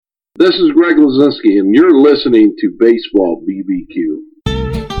This is Greg Lazinski, and you're listening to Baseball BBQ.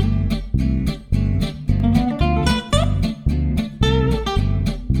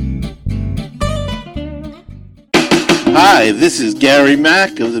 Hi, this is Gary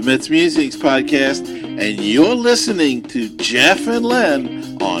Mack of the Mets Musics Podcast, and you're listening to Jeff and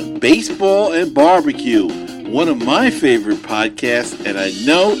Len on Baseball and Barbecue, one of my favorite podcasts, and I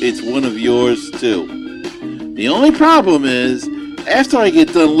know it's one of yours too. The only problem is, after I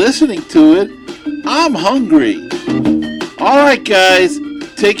get done listening to it, I'm hungry. All right, guys,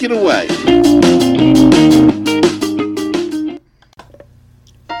 take it away.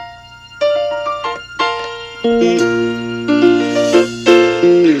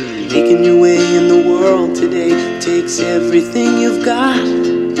 Making your way in the world today takes everything you've got.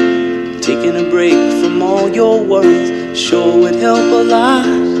 Taking a break from all your worries sure would help a lot.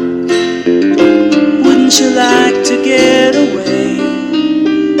 Wouldn't you like to get away?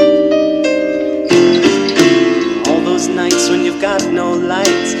 All those nights when you've got no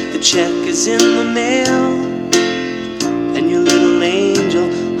lights, the check is in the mail, and your little angel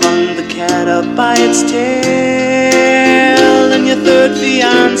hung the cat up by its tail, and your third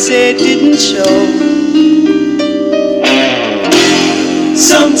fiancé didn't show.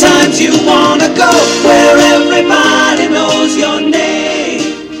 Sometimes you wanna go where everybody knows your name.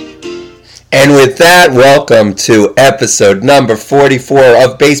 And with that, welcome to episode number 44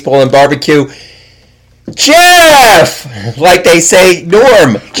 of Baseball and Barbecue. Jeff! Like they say,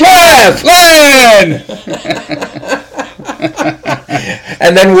 Norm. Jeff! Len!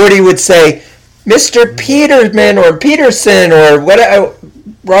 And then Woody would say, Mr. Peterman or Peterson or whatever,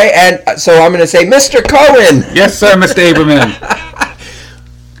 right? And so I'm going to say, Mr. Cohen. Yes, sir, Mr. Aberman.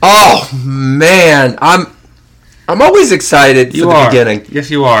 Oh, man. I'm always excited for the beginning. Yes,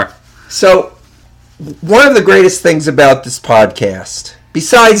 you are. So, one of the greatest things about this podcast,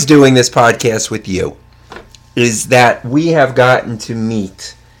 besides doing this podcast with you, is that we have gotten to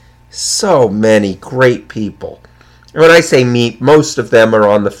meet so many great people. And when I say meet, most of them are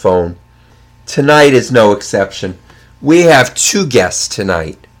on the phone. Tonight is no exception. We have two guests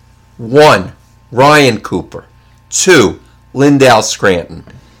tonight. One, Ryan Cooper. Two, Lindell Scranton.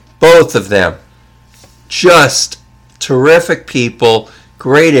 Both of them just terrific people,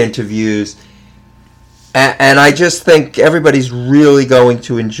 great interviews, and I just think everybody's really going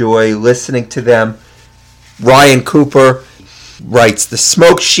to enjoy listening to them. Ryan Cooper writes the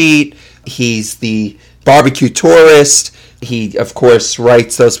Smoke Sheet. He's the Barbecue Tourist. He, of course,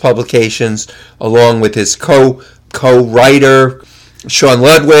 writes those publications along with his co-writer, Sean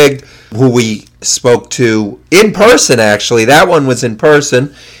Ludwig, who we spoke to in person, actually. That one was in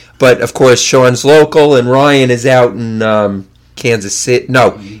person. But, of course, Sean's local, and Ryan is out in Kansas City.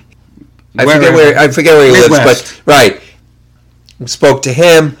 No, I forget where he lives. But right, we spoke to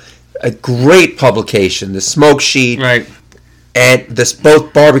him. A great publication, the Smoke Sheet, right, and this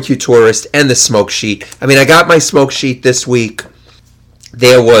both Barbecue Tourist and the Smoke Sheet. I mean, I got my Smoke Sheet this week.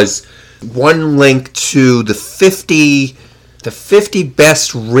 There was one link to the 50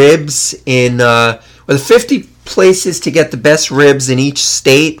 best ribs in the 50 places to get the best ribs in each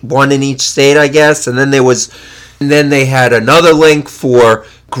state, one in each state, I guess, and then they had another link for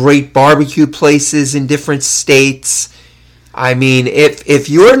great barbecue places in different states. I mean, if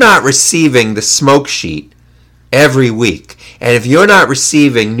you're not receiving the Smoke Sheet every week, and if you're not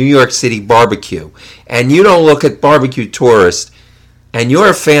receiving New York City barbecue, and you don't look at Barbecue Tourist, and you're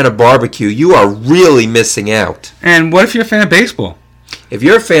a fan of barbecue, you are really missing out. And what if you're a fan of baseball? If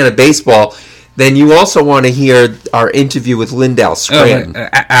you're a fan of baseball, then you also want to hear our interview with Lindell Scranton.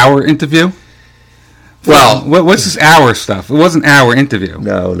 Our interview? Well, what's this our stuff? It wasn't our interview.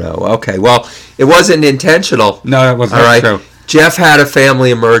 No. Okay, well, it wasn't intentional. No, that wasn't. All right. True. Jeff had a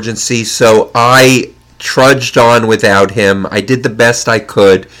family emergency, so I trudged on without him. I did the best I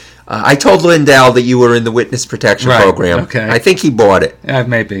could. I told Lindell that you were in the witness protection program. Okay. I think he bought it.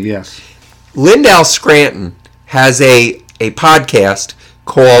 Maybe, yes. Lindell Scranton has a podcast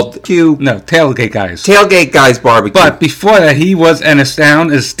called Tailgate Guys. Tailgate Guys Barbecue. But before that, he was an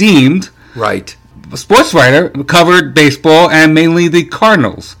esteemed right sports writer, covered baseball and mainly the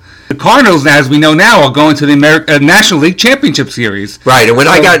Cardinals. The Cardinals, as we know now, are going to the National League Championship Series. Right, and when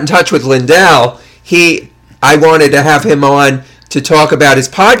I got in touch with Lindell, I wanted to have him on to talk about his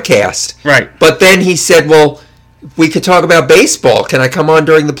podcast. Right. But then he said, well, we could talk about baseball. Can I come on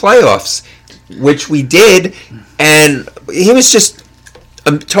during the playoffs? Which we did, and he was just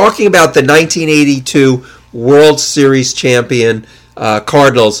talking about the 1982 World Series champion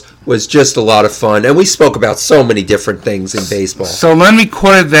Cardinals was just a lot of fun, and we spoke about so many different things in baseball. So Len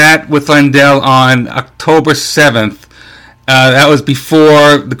recorded that with Lindell on October 7th That was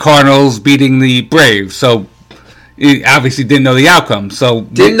before the Cardinals beating the Braves, so he obviously didn't know the outcome. So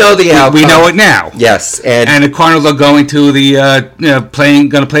Didn't know the outcome. We know it now. Yes, and the Cardinals are going to the going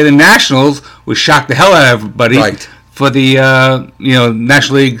to play the Nationals, which shocked the hell out of everybody for the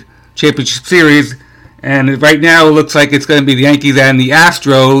National League Championship Series. And right now it looks like it's going to be the Yankees and the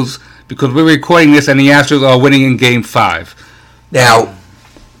Astros, because we're recording this and the Astros are winning in Game 5. Now,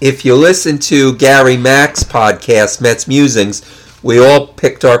 if you listen to Gary Mack's podcast, Mets Musings, we all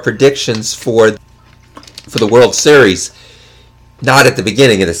picked our predictions for the World Series. Not at the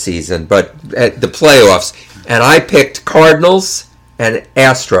beginning of the season, but at the playoffs. And I picked Cardinals and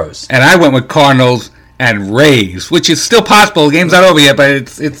Astros. And I went with Cardinals and Rays, which is still possible. The game's not over yet, but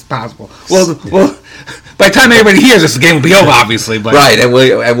it's possible. Well, by the time everybody hears this, the game will be over, obviously. But. Right, and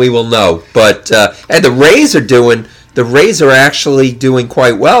we will know. But and the Rays are actually doing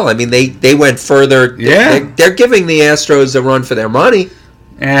quite well. I mean, they went further. Yeah, they're giving the Astros a run for their money.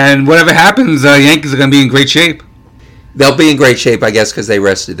 And whatever happens, Yankees are going to be in great shape. They'll be in great shape, I guess, because they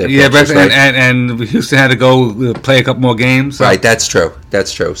rested their pitchers, right? and Houston had to go play a couple more games. So. Right, that's true.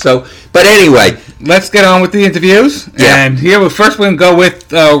 So, but anyway, let's get on with the interviews. Yeah. And here, first we're going to go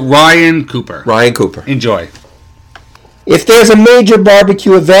with Ryan Cooper. Ryan Cooper. Enjoy. If there's a major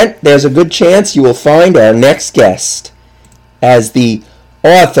barbecue event, there's a good chance you will find our next guest. As the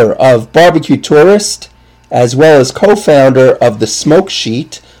author of Barbecue Tourist, as well as co-founder of The Smoke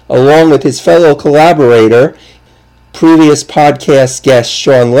Sheet, along with his fellow collaborator, previous podcast guest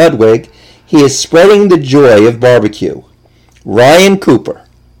Sean Ludwig, he is spreading the joy of barbecue. Ryan Cooper,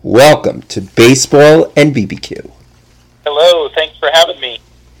 welcome to Baseball and BBQ. Hello, thanks for having me.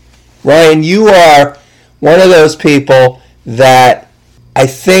 Ryan, you are one of those people that I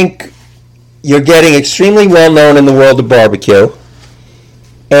think you're getting extremely well known in the world of barbecue.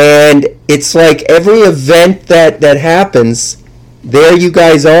 And it's like every event that happens, there you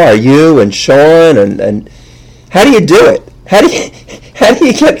guys are, you and Sean, and how do you do it? How do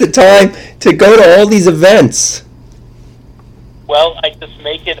you get the time to go to all these events? Well, I just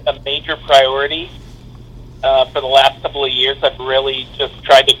make it a major priority. For the last couple of years, I've really just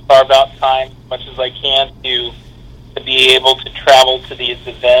tried to carve out time as much as I can to be able to travel to these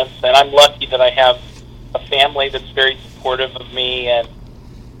events. And I'm lucky that I have a family that's very supportive of me and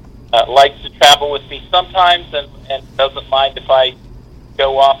likes to travel with me sometimes and doesn't mind if I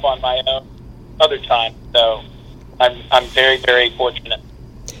go off on my own other times. So I'm very, very fortunate.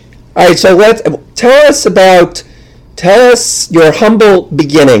 All right, so tell us your humble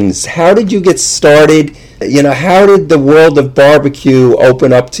beginnings. How did you get started? How did the world of barbecue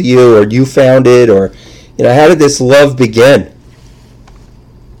open up to you, or you found it, or how did this love begin?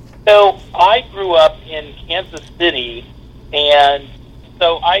 So I grew up in Kansas City, and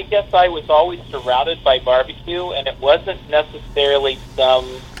so I guess I was always surrounded by barbecue, and it wasn't necessarily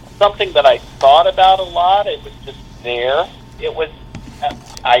something that I thought about a lot. It was just there.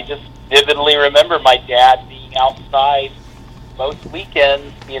 I just vividly remember my dad being outside most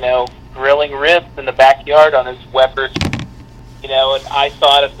weekends, grilling ribs in the backyard on his Weber, and I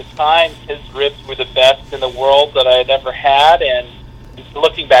thought at the time his ribs were the best in the world that I had ever had, and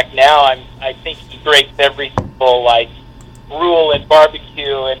looking back now, I think he breaks every single, rule in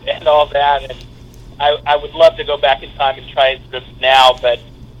barbecue and all that, and I would love to go back in time and try his ribs now, but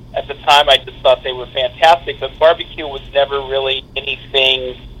at the time I just thought they were fantastic, but barbecue was never really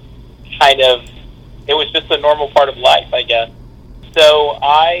anything it was just a normal part of life, I guess. So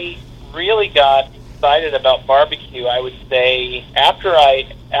I really got excited about barbecue, I would say, after I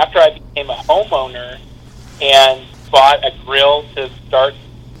became a homeowner and bought a grill to start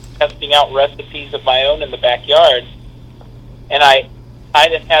testing out recipes of my own in the backyard. And I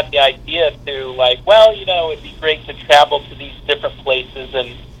kind of had the idea to, it'd be great to travel to these different places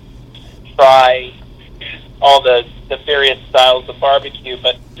and try all the various styles of barbecue,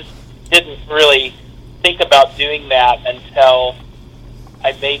 but just didn't really think about doing that until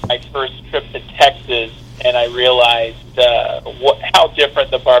I made my first trip to Texas, and I realized how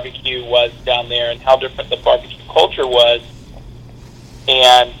different the barbecue was down there and how different the barbecue culture was.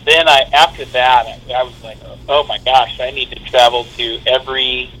 And then after that, I was like, oh my gosh, I need to travel to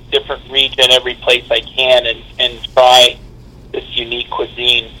every different region, every place I can, and try this unique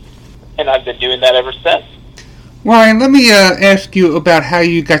cuisine. And I've been doing that ever since. Ryan, let me ask you about how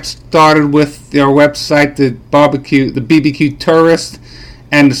you got started with your website, the BBQ Tourist,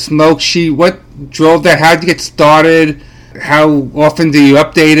 and the Smoke Sheet. What drove that? How did you get started? How often do you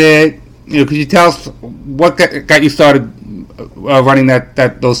update it? Could you tell us what got you started running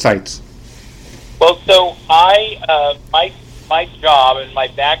those sites? Well, so my job and my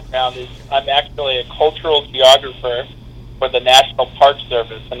background is I'm actually a cultural geographer, for the National Park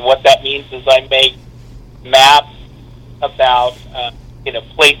Service. And what that means is I make maps about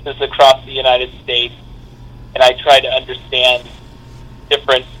places across the United States, and I try to understand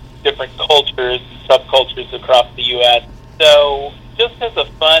different cultures, subcultures across the U.S. So just as a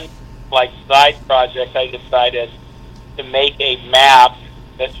fun side project, I decided to make a map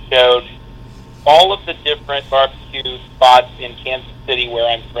that showed all of the different barbecue spots in Kansas City where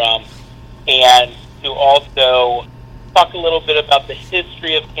I'm from, and to also talk a little bit about the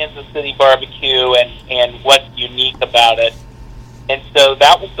history of Kansas City barbecue and what's unique about it. And so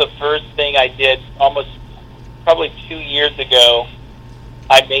that was the first thing I did probably 2 years ago.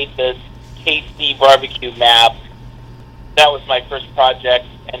 I made this KC barbecue map. That was my first project.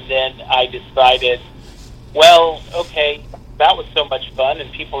 And then I decided, well, okay, that was so much fun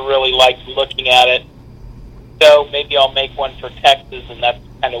and people really liked looking at it. So maybe I'll make one for Texas, and that's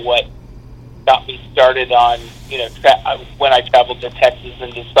kind of what got me started on, when I traveled to Texas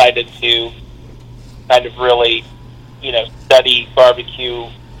and decided to kind of really, study barbecue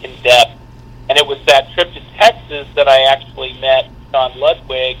in depth. And it was that trip to Texas that I actually met Sean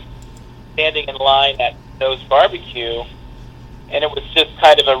Ludwig standing in line at Snow's Barbecue. And it was just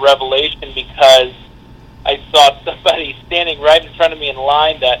kind of a revelation because I saw somebody standing right in front of me in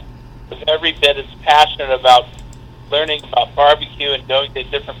line that was every bit as passionate about learning about barbecue and going to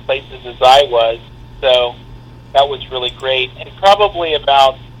different places as I was. So that was really great. And probably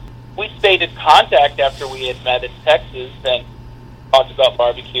we stayed in contact after we had met in Texas and talked about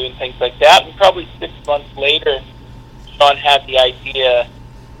barbecue and things like that. And probably 6 months later, Sean had the idea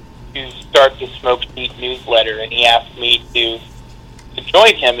to start the Smoke Sheet newsletter, and he asked me to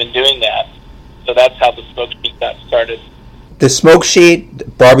join him in doing that. So that's how the Smoke Sheet got started. The Smoke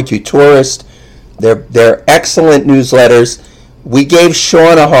Sheet, Barbecue Tourist, they're excellent newsletters. We gave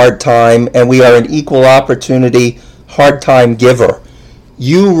Sean a hard time, and we are an equal opportunity hard time giver.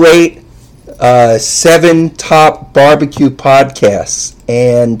 You rate 7 top barbecue podcasts,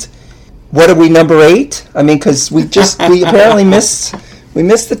 and what are we, number 8? I mean, because we apparently missed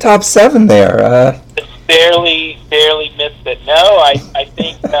the top 7 there. Barely missed it. No, I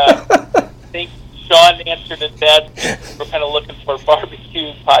think Sean answered it best. We're kind of looking for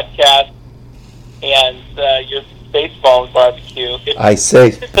barbecue podcasts and your baseball and barbecue. I see.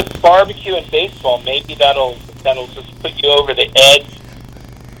 If it's barbecue and baseball, maybe that'll just put you over the edge,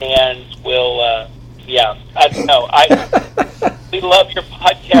 and we'll I don't know. We love your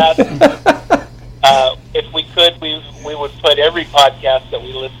podcast. If we could, we would put every podcast that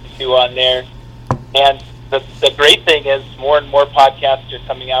we listen to on there. And the great thing is more and more podcasts are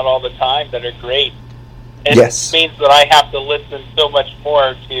coming out all the time that are great. And yes. It means that I have to listen so much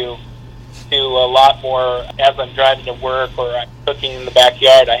more to a lot more as I'm driving to work or I'm cooking in the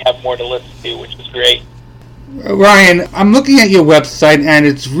backyard. I have more to listen to, which is great. Ryan, I'm looking at your website, and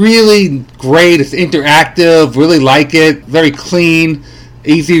it's really great. It's interactive, really like it, very clean,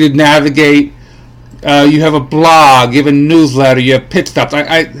 easy to navigate. You have a blog, you have a newsletter, you have pit stops.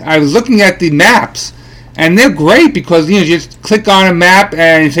 I was looking at the maps, and they're great because you just click on a map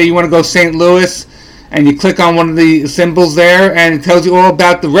and say you want to go St. Louis, and you click on one of the symbols there, and it tells you all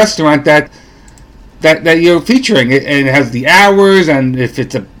about the restaurant that you're featuring. And it has the hours, and if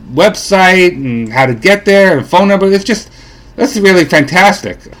it's a website, and how to get there, and phone number. That's really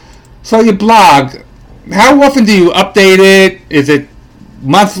fantastic. So your blog, how often do you update it? Is it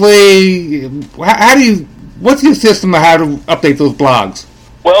monthly? What's your system of how to update those blogs?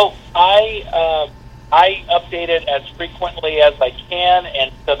 Well, I update it as frequently as I can,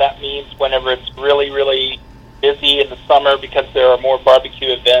 and so that means whenever it's really, really busy in the summer because there are more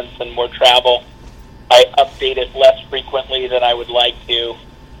barbecue events and more travel, I update it less frequently than I would like to.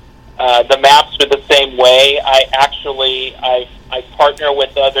 The maps are the same way. I partner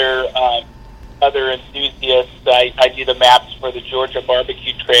with other enthusiasts. I do the maps for the Georgia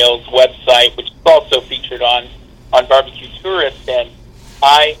Barbecue Trails website, which is also featured on Barbecue Tourist, and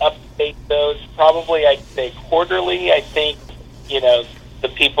I update those probably, I'd say, quarterly. I think, the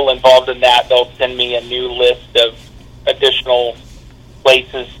people involved in that, they'll send me a new list of additional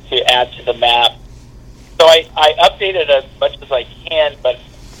places to add to the map. So I update it as much as I can, but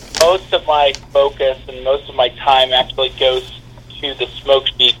most of my focus and most of my time actually goes to the Smoke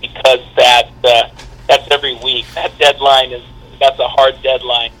Sheet because that's every week. That's a hard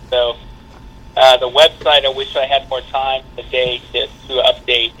deadline. So the website, I wish I had more time today to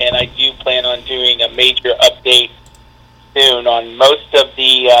update, and I do plan on doing a major update soon on most of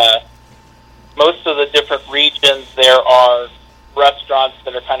the different regions. There are restaurants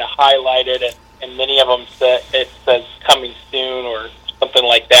that are kind of highlighted, and many of them it says coming soon or something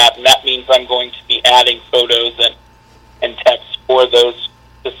like that, and that means I'm going to be adding photos and text for those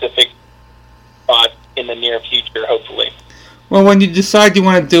specific spots in the near future, hopefully. Well, when you decide you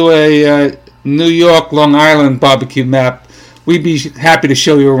want to do a New York, Long Island barbecue map, we'd be happy to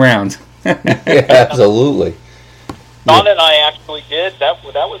show you around. Yeah, absolutely. Don and I actually did. That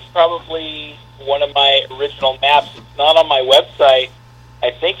was probably one of my original maps. It's not on my website.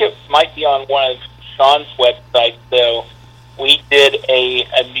 I think it might be on one of Sean's websites, though. We did a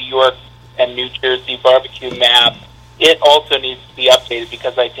New York and New Jersey barbecue map. It also needs to be updated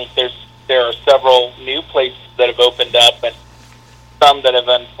because I think there are several new places that have opened up and some that have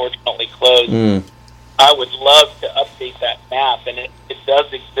unfortunately closed. I would love to update that map, and it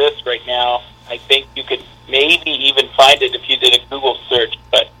does exist right now. I think you could maybe even find it if you did a Google search,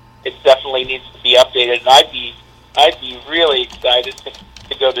 but it definitely needs to be updated. And I'd be really excited to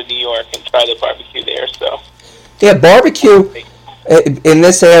go to New York and try the barbecue there. So yeah, barbecue in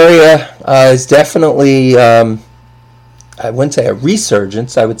this area is definitely I wouldn't say a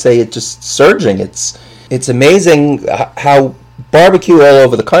resurgence. I would say it's just surging. It's amazing how barbecue all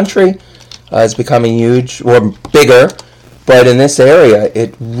over the country is becoming huge or bigger. But in this area,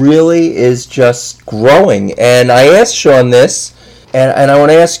 it really is just growing. And I asked Sean this, and I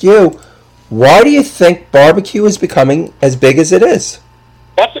want to ask you, why do you think barbecue is becoming as big as it is?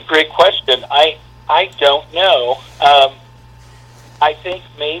 That's a great question. I don't know. I think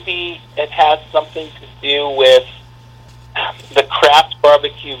maybe it has something to do with the craft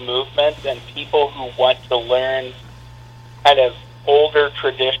barbecue movement and people who want to learn kind of older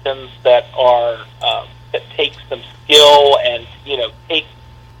traditions that are that take some skill and take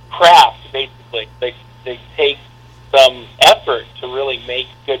craft basically. They take some effort to really make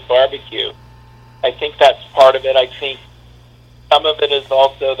good barbecue. I think that's part of it. I think some of it is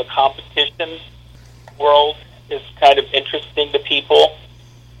also the competition world is kind of interesting to people.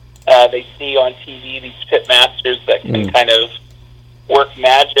 They see on TV these pit masters that can kind of work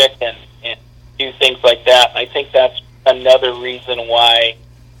magic and do things like that. And I think that's another reason why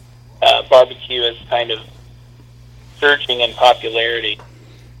barbecue is kind of surging in popularity.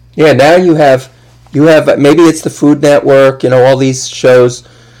 Yeah, now you have maybe it's the Food Network, all these shows,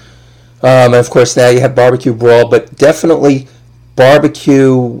 and of course now you have Barbecue Brawl, but definitely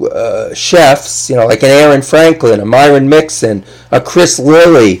barbecue chefs, like an Aaron Franklin, a Myron Mixon, a Chris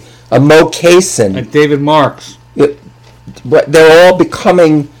Lilly, a Mo Cason, And David Marks. They're all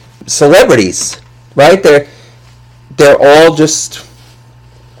becoming celebrities, right? They're all just,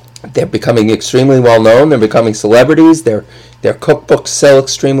 they're becoming extremely well known. They're becoming celebrities. Their cookbooks sell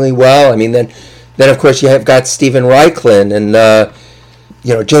extremely well. I mean, then of course you have got Stephen Reichlin and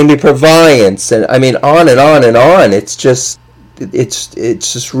Jamie Purviance, and I mean on and on and on. It's just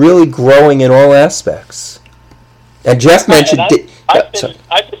really growing in all aspects. And Jeff mentioned. I've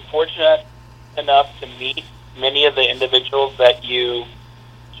been fortunate enough to meet many of the individuals that you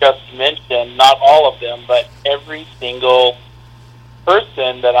just mentioned. Not all of them, but every single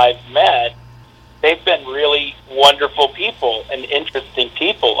person that I've met, they've been really wonderful people and interesting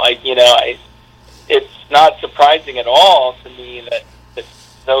people. It's not surprising at all to me that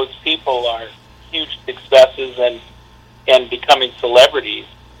those people are huge successes and becoming celebrities,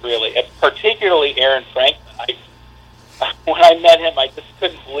 really. And particularly Aaron Franklin. When I met him, I just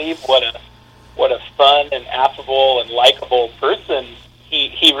couldn't believe what a fun and affable and likable person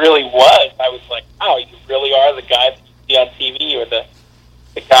he really was. I was like, wow, you really are the guy that you see on TV or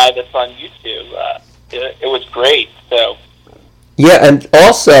the guy that's on YouTube. It was great. So yeah, and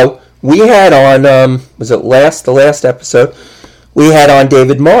also we had on was it the last episode we had on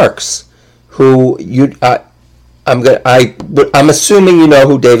David Marks, who I'm assuming you know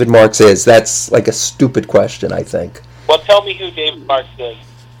who David Marks is. That's like a stupid question, I think. Well, tell me who David Marks is.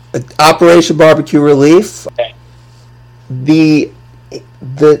 Operation Barbecue Relief. Okay. The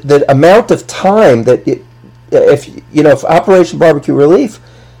amount of time that if Operation Barbecue Relief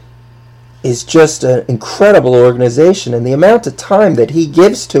is just an incredible organization, and the amount of time that he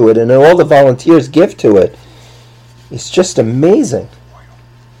gives to it and all the volunteers give to it is just amazing.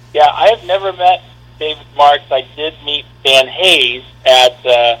 Yeah, I have never met David Marks. I did meet Dan Hayes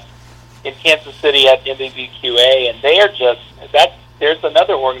in Kansas City at MBBQA, and they are there's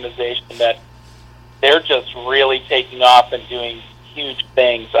another organization that they're just really taking off and doing huge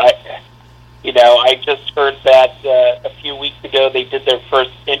things. I just heard that a few weeks ago they did their first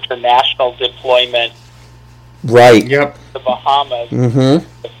international deployment. Right. Yep. The Bahamas. Mm-hmm.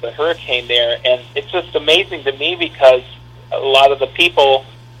 With the hurricane there, and it's just amazing to me because a lot of the people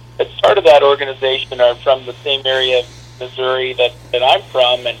that started that organization are from the same area of Missouri that I'm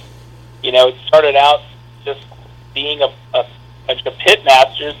from, and it started out just being a bunch of pit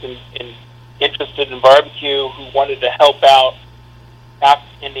masters in interested in barbecue who wanted to help out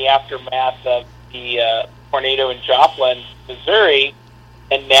in the aftermath of the tornado in Joplin, Missouri,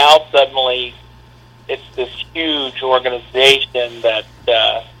 and now suddenly it's this huge organization that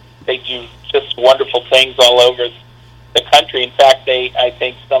they do just wonderful things all over the country. In fact, I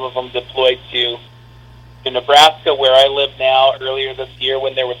think some of them deployed to Nebraska, where I live now, earlier this year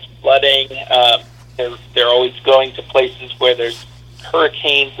when there was flooding. They're always going to places where there's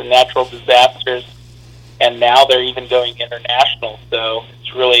hurricanes and natural disasters, and now they're even going international. So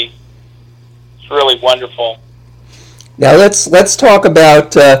it's really wonderful. Now let's talk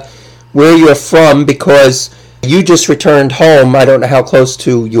about where you're from, because you just returned home. I don't know how close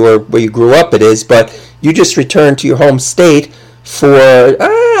to where you grew up it is, but you just returned to your home state for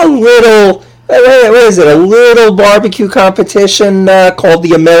a little. What is it? A little barbecue competition called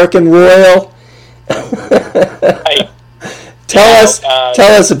the American Royal. Tell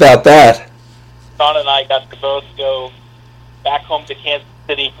us about that. Sean and I got to both go back home to Kansas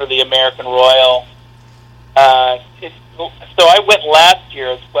City for the American Royal. So I went last year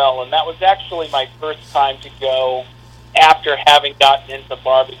as well, and that was actually my first time to go after having gotten into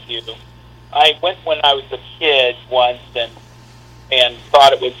barbecue. I went when I was a kid once and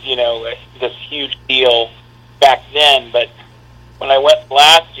thought it was, this huge deal back then, but when I went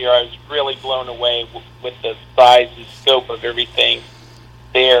last year, I was really blown away with the size and scope of everything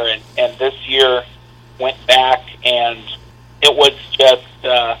there, and this year went back, and it was just,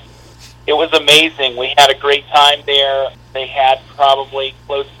 it was amazing. We had a great time there. They had probably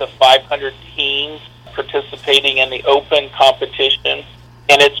close to 500 teams participating in the open competition,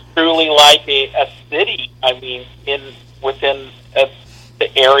 and it's truly like a city. I mean, within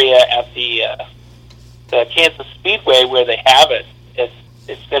the area at the Kansas Speedway where they have it.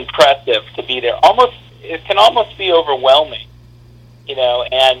 It's impressive to be there. It can almost be overwhelming,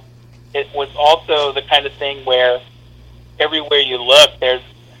 and it was also the kind of thing where everywhere you look, there's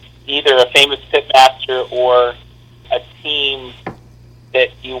either a famous pitmaster or a team that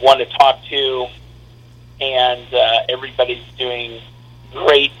you want to talk to, and everybody's doing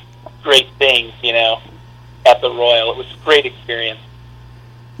great things, at the Royal. It was a great experience.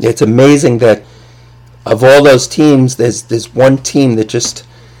 It's amazing that of all those teams, there's one team that just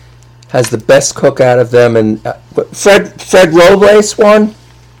has the best cook out of them. And Fred Robles won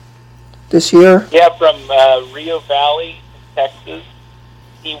this year. Yeah, from Rio Valley, Texas.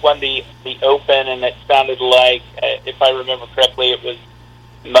 He won the Open, and it sounded like, if I remember correctly, it was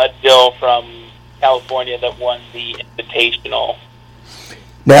Mudville from California that won the Invitational.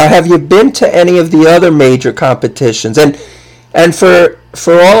 Now, have you been to any of the other major competitions? And for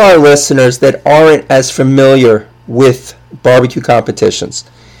all our listeners that aren't as familiar with barbecue competitions,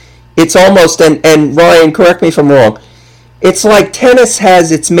 it's almost, and Ryan, correct me if I'm wrong, it's like tennis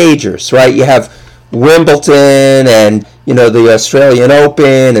has its majors, right? You have Wimbledon and, the Australian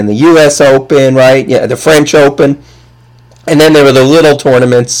Open and the U.S. Open, right? Yeah, the French Open. And then there are the little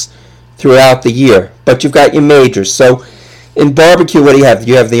tournaments throughout the year. But you've got your majors. So in barbecue, what do you have?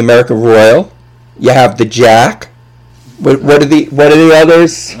 You have the American Royal. You have the Jack. What are the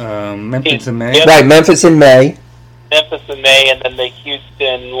others? Memphis in May. Right, Memphis in May. Memphis in May, and then the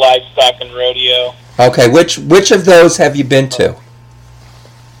Houston Livestock and Rodeo. Okay, which of those have you been to?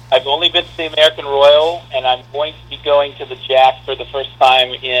 I've only been to the American Royal, and I'm going to be going to the Jack for the first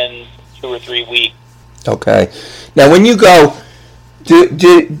time in 2 or 3 weeks. Okay. Now, when you go,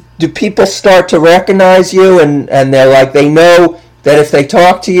 do people start to recognize you, and they're like, they know that if they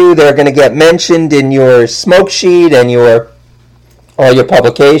talk to you, they're going to get mentioned in your smoke sheet and all your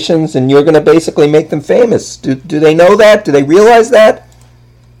publications, and you're going to basically make them famous. Do they know that? Do they realize that?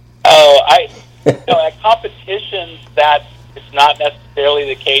 At competitions, that is not necessarily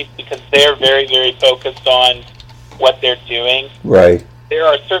the case because they're very, very focused on what they're doing. Right. There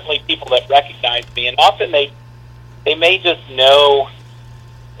are certainly people that recognize me, and often they may just know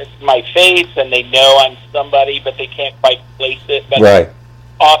it's my face and they know I'm somebody, but they can't quite place it. But right.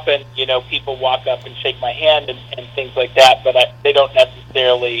 Often, people walk up and shake my hand and things like that, but they don't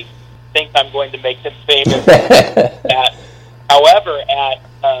necessarily think I'm going to make them famous. However,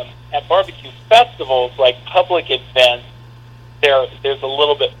 at barbecue festivals, like public events, there's a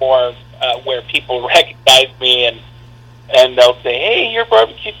little bit more where people recognize me and they'll say, "Hey, you're a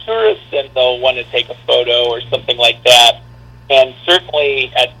barbecue tourist," and they'll want to take a photo or something like that. And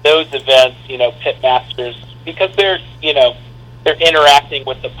certainly at those events, pitmasters, because they're interacting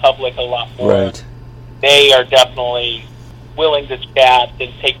with the public a lot more. Right. They are definitely willing to chat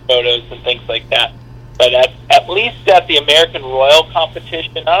and take photos and things like that. But at least at the American Royal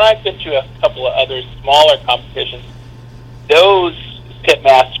competition, and I've been to a couple of other smaller competitions, those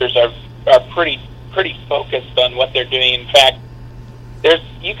pitmasters are are pretty focused on what they're doing. In fact,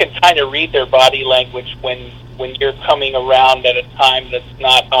 you can kind of read their body language when you're coming around at a time that's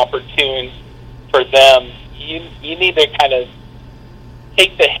not opportune for them. You need to kind of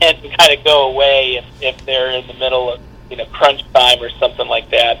take the hint and kind of go away if they're in the middle of crunch time or something like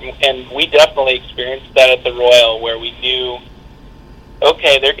that. And we definitely experienced that at the Royal, where we knew,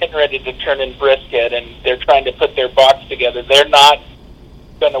 okay, they're getting ready to turn in brisket and they're trying to put their box together. They're not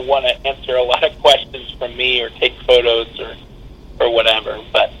going to want to answer a lot of questions from me or take photos or whatever.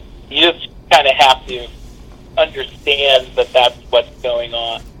 But you just kind of have to understand that that's what's going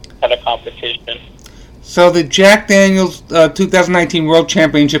on at a competition. So the Jack Daniels 2019 World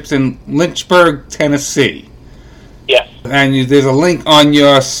Championships in Lynchburg, Tennessee. Yes. And there's a link on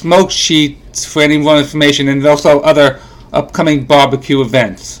your smoke sheets for any more information, and also other upcoming barbecue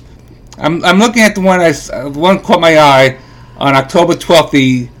events. I'm looking at the one caught my eye on October 12th,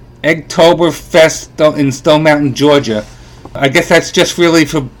 the Eggtoberfest in Stone Mountain, Georgia. I guess that's just really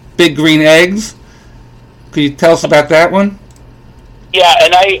for Big Green Eggs. Could you tell us about that one? Yeah,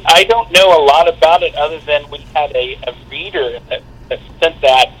 and I don't know a lot about it other than we had a reader that sent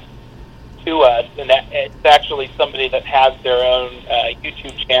that to us, and it's actually somebody that has their own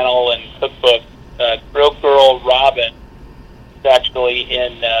YouTube channel and cookbook. Grill Girl Robin is actually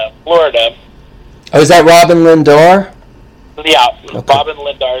in Florida. Oh, is that Robin Lindar? Yeah, okay. Robin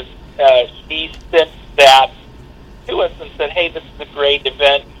Lindar. She sent that to us and said, hey, this is a great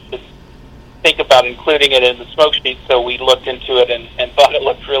event. You should think about including it in the smoke sheet. So we looked into it and thought it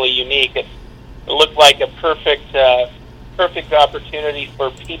looked really unique. It looked like a perfect opportunity for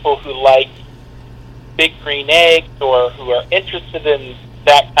people who like Big Green Eggs or who are interested in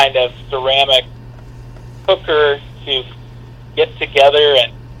that kind of ceramic cooker to get together.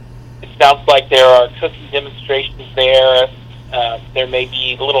 And it sounds like there are cooking demonstrations there. There may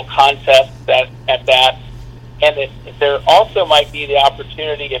be little contests at that. And there also might be the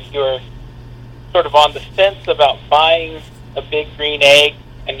opportunity, if you're sort of on the fence about buying a Big Green Egg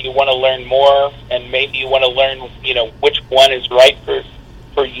and you want to learn more, and maybe you want to learn, which one is right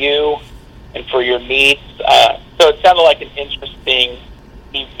for you and for your needs. So it sounded like an interesting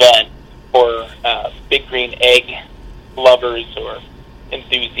event for Big Green Egg lovers or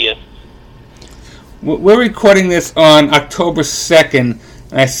enthusiasts. We're recording this on October 2nd,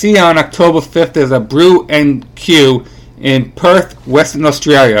 and I see on October 5th there's a Brew and Q in Perth, Western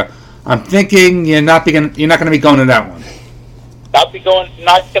Australia. I'm thinking you're not going to be going to that one. Not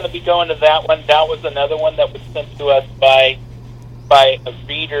going to be going to that one. That was another one that was sent to us by a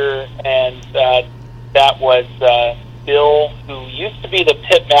reader, and that was Bill, who used to be the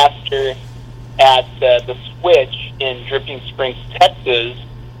pit master at the Switch in Dripping Springs, Texas.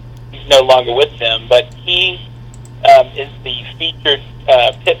 He's no longer with them, but he is the featured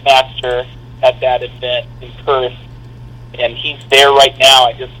pit master at that event in Perth, and he's there right now.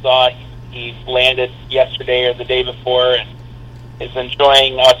 I just saw he landed yesterday or the day before and is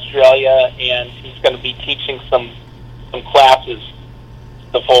enjoying Australia, and he's going to be teaching some classes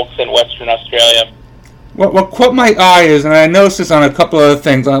to the folks in Western Australia. What caught my eye is, and I noticed this on a couple of other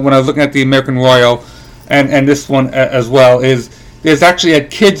things when I was looking at the American Royal and this one as well, is there's actually a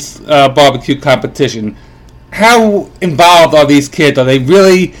kids barbecue competition. How involved are these kids? Are they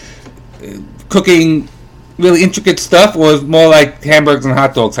really cooking really intricate stuff, or is it more like hamburgers and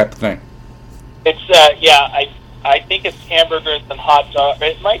hot dogs type of thing? It's I think it's hamburgers and hot dogs.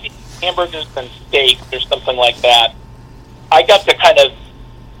 It might be hamburgers and steaks or something like that. I got to kind of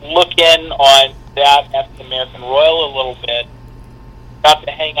look in on that at the American Royal a little bit. Got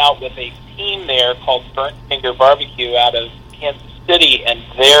to hang out with a team there called Burnt Finger Barbecue out of Kansas City, and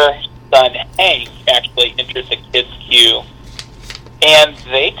their son Hank actually entered the kids queue, and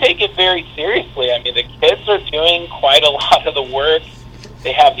they take it very seriously. I mean, the kids are doing quite a lot of the work.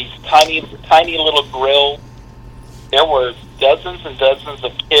 They have these tiny little grills. There were dozens and dozens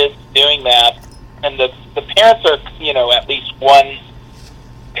of kids doing that, and the parents are, at least one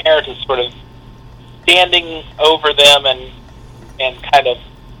parent is sort of standing over them and kind of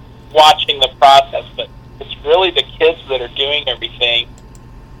watching the process, but it's really the kids that are doing everything,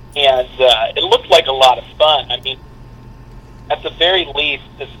 and it looked like a lot of fun. I mean, at the very least,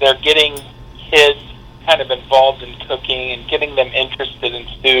 they're getting kids kind of involved in cooking and getting them interested in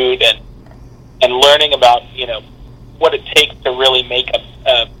food and learning about, what it takes to really make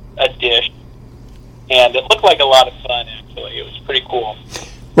a dish. And it looked like a lot of fun, actually. It was pretty cool.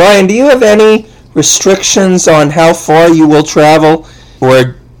 Ryan, do you have any restrictions on how far you will travel,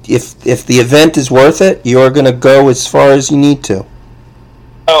 or if the event is worth it, you're going to go as far as you need to?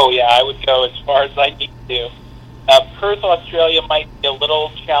 Oh, yeah, I would go as far as I need to. Perth, Australia might be a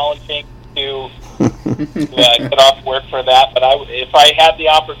little challenging. to get off work for that. But if I had the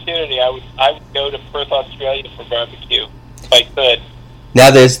opportunity, I would go to Perth, Australia for barbecue if I could.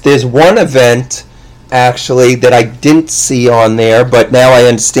 Now there's one event actually that I didn't see on there, but now I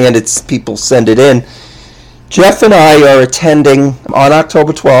understand it's people send it in. Jeff and I are attending on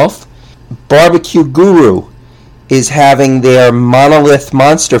October 12th. Barbecue Guru is having their Monolith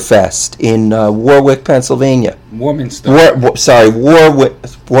Monster Fest in Warwick, Pennsylvania. Warminster.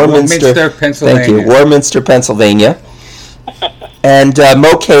 Warminster, Pennsylvania. Thank you, Warminster, Pennsylvania. And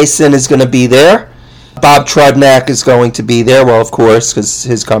Mo Kaysen is going to be there. Bob Trudnak is going to be there, well, of course, because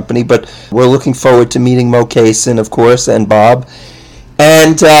his company, but we're looking forward to meeting Mo Kaysen, of course, and Bob.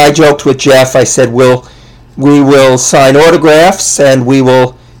 And I joked with Jeff, I said, we will sign autographs, and we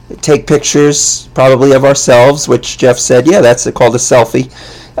will take pictures, probably of ourselves, which Jeff said, yeah, that's called a selfie.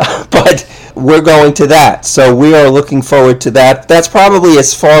 But we're going to that, so we are looking forward to that. That's probably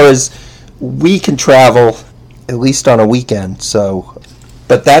as far as we can travel, at least on a weekend, so,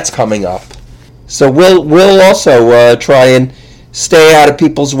 but that's coming up. So we'll also try and stay out of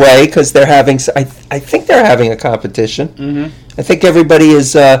people's way because they're having. I think they're having a competition. Mm-hmm. I think everybody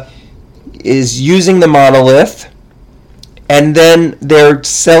is using the Monolith, and then they're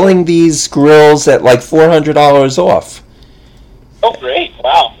selling these grills at like $400 off. Oh, great!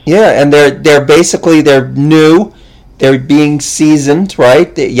 Wow. Yeah, and they're basically they're new. They're being seasoned,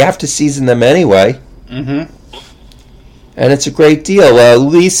 right? You have to season them anyway. Mm-hmm. And it's a great deal.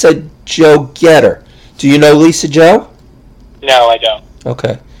 Lisa Joe Getter. Do you know Lisa Joe? No, I don't.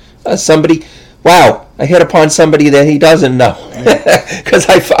 Okay. Somebody. Wow, I hit upon somebody that he doesn't know. Because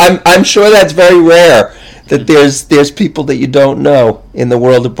I'm sure that's very rare that there's people that you don't know in the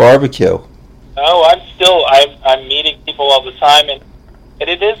world of barbecue. Oh, I'm meeting people all the time, and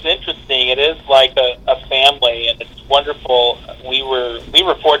it is interesting. It is like a family, and it's wonderful. We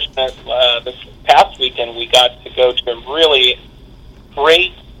were fortunate this past weekend. We got to go to a really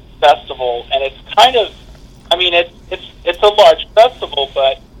great festival, and it's kind of, I mean, it's a large festival,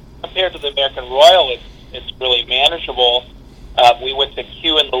 but compared to the American Royal, it's really manageable. We went to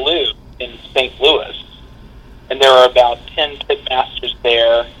Q in the Louvre in St. Louis, and there are about 10 pit masters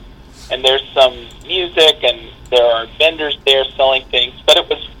there, and there's some music, and there are vendors there selling things. But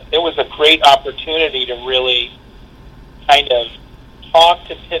it was a great opportunity to really kind of talk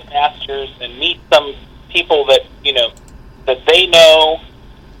to pit masters and meet some people that that they know.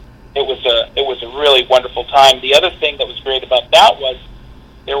 It was a really wonderful time. The other thing that was great about that was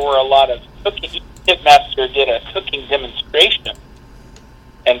there were a lot of cooking. Each pitmaster did a cooking demonstration,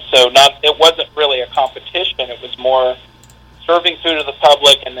 and so it wasn't really a competition. It was more serving food to the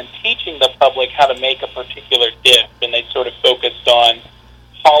public and then teaching the public how to make a particular dish. And they sort of focused on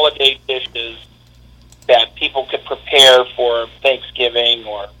holiday dishes that people could prepare for Thanksgiving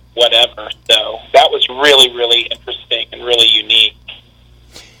or whatever. So that was really, really interesting and really unique.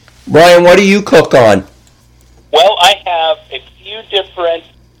 Brian, what do you cook on? Well, I have a few different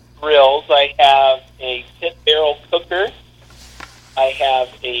grills. I have a pit barrel cooker. I have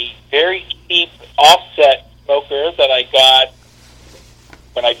a very cheap offset smoker that I got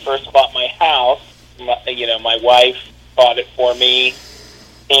when I first bought my house. My wife bought it for me,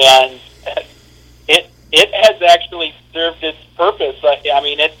 and it has actually served its purpose. I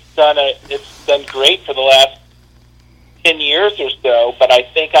mean, it's done great for the last 10 years or so, but I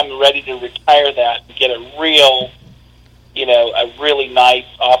think I'm ready to retire that and get a really nice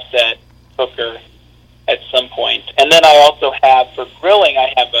offset cooker at some point. And then I also have, for grilling,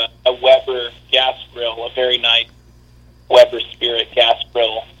 I have a Weber gas grill, a very nice Weber Spirit gas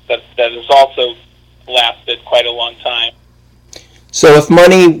grill that has also lasted quite a long time. So if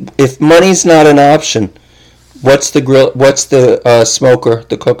money's not an option, what's the smoker,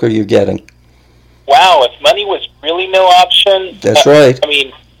 the cooker you're getting? Wow, if money was really no option... That's right. I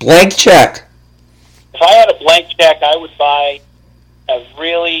mean... Blank check. If I had a blank check, I would buy a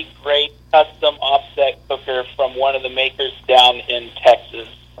really great custom offset cooker from one of the makers down in Texas.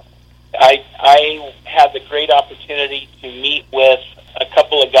 I had the great opportunity to meet with a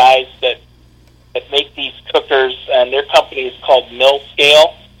couple of guys that make these cookers, and their company is called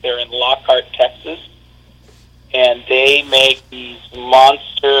Millscale. They're in Lockhart, Texas. And they make these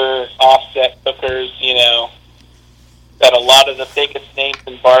monster offset cookers, that a lot of the biggest names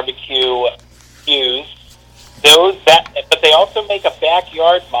in barbecue use. But they also make a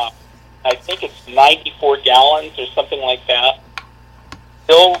backyard mop. I think it's 94 gallons or something like that.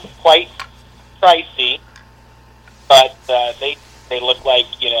 Still quite pricey, but they look like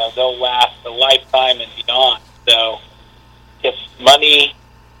they'll last a lifetime and beyond. So if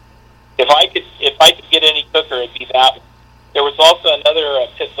I could get any cooker, it'd be that one. There was also another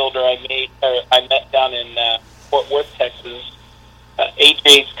pit builder I met down in Fort Worth, Texas,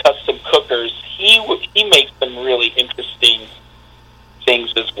 AJ's Custom Cookers. He makes some really interesting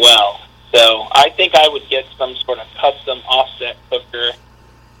things as well. So I think I would get some sort of custom offset cooker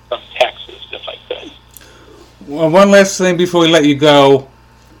from Texas if I could. Well, one last thing before we let you go.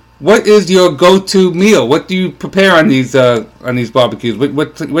 What is your go-to meal? What do you prepare on these barbecues?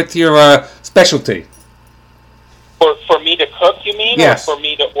 What's your specialty? For me to cook, you mean? Yes. Or for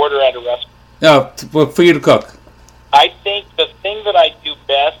me to order at a restaurant? No, for you to cook. I think the thing that I do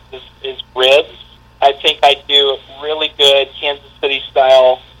best is ribs. I think I do really good Kansas City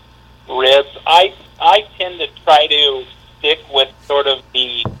style ribs. I tend to try to stick with sort of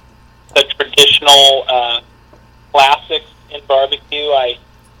the traditional classics in barbecue. I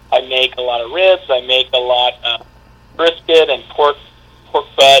make a lot of ribs. I make a lot of brisket and pork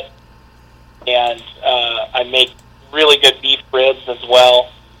butt, and I make really good beef ribs as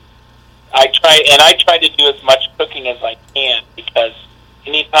well. I try to do as much cooking as I can, because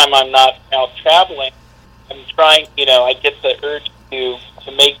anytime I'm not out traveling, I'm trying. I get the urge to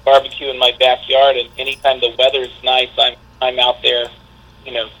make barbecue in my backyard, and anytime the weather is nice, I'm out there,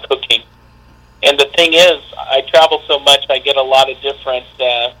 cooking. And the thing is, I travel so much, I get a lot of different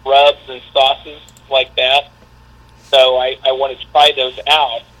rubs and sauces like that. So I want to try those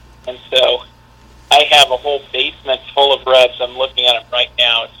out, and so I have a whole basement full of rubs. I'm looking at them right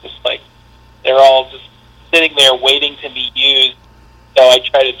now. It's just like they're all just sitting there waiting to be used. So I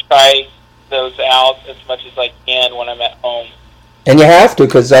try those out as much as I can when I'm at home. And you have to,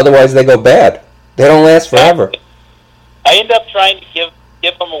 because otherwise they go bad. They don't last forever. I end up trying to give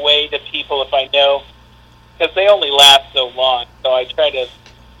them away to people if I know, because they only last so long. So I try to,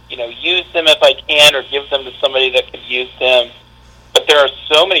 use them if I can, or give them to somebody that could use them. But there are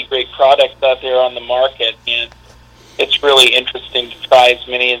so many great products out there on the market, and it's really interesting to try as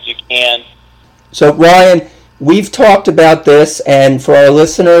many as you can. So, Ryan, we've talked about this, and for our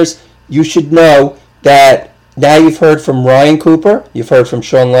listeners, you should know that now you've heard from Ryan Cooper, you've heard from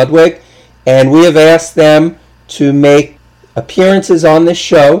Sean Ludwig, and we have asked them to make appearances on this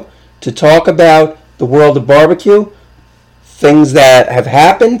show to talk about the world of barbecue, things that have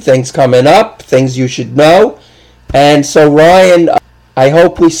happened, things coming up, things you should know. And so, Ryan, I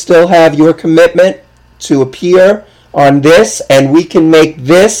hope we still have your commitment to appear on this, and we can make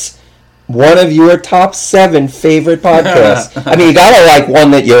this one of your top 7 favorite podcasts. I mean, you gotta like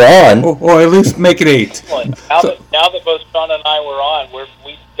one that you're on, or at least make it 8. Now that both Sean and I were on,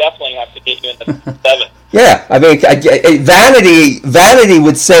 we definitely have to get you in the 7. Yeah, I mean, vanity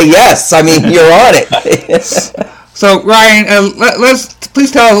would say yes. I mean, you're on it. So, Ryan,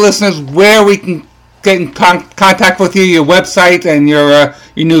 please tell our listeners where we can get in contact with you, your website, and your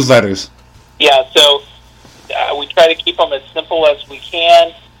newsletters. Yeah, so we try to keep them as simple as we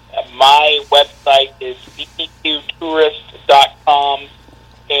can. My website is bbqtourist.com,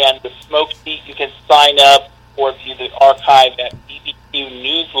 and the Smoke Seat, you can sign up or view the archive at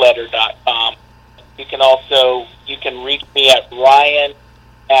bbqnewsletter.com. You can reach me at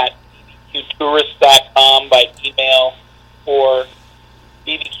ryan@bbqtourist.com by email, or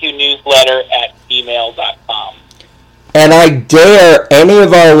bbqnewsletter@gmail.com. And I dare any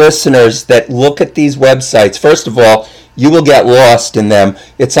of our listeners that look at these websites, first of all, you will get lost in them.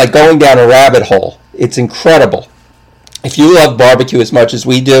 It's like going down a rabbit hole. It's incredible. If you love barbecue as much as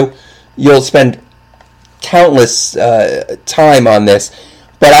we do, you'll spend countless time on this.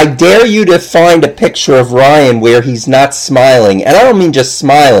 But I dare you to find a picture of Ryan where he's not smiling. And I don't mean just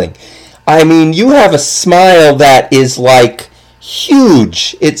smiling. I mean, you have a smile that is like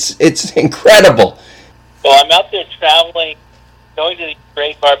huge. It's incredible. Well, I'm out there traveling, going to these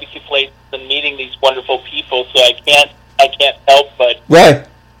great barbecue places and meeting these wonderful people, so I can't help but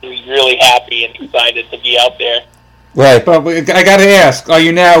be really happy and excited to be out there. Right. But I got to ask, are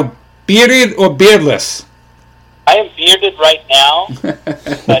you now bearded or beardless? I am bearded right now, but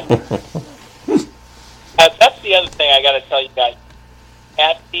that's the other thing I got to tell you guys.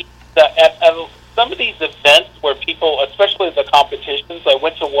 At some of these events where people, especially the competitions, I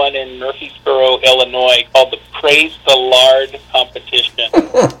went to one in Murfreesboro, Illinois, called the Praise the Lard competition.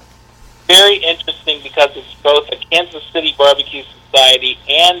 Very interesting because it's both a Kansas City Barbecue Society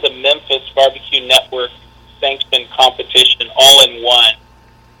and the Memphis Barbecue Network sanctioned competition all in one.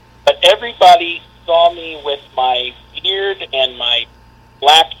 But everybody saw me with my beard and my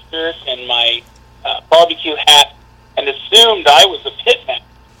black shirt and my barbecue hat and assumed I was a pitman.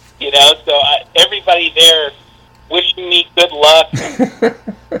 So everybody there wishing me good luck.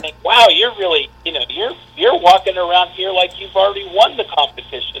 Think, wow, you're really, you're walking around here like you've already won the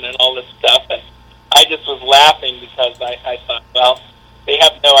competition and all this stuff. And I just was laughing because I thought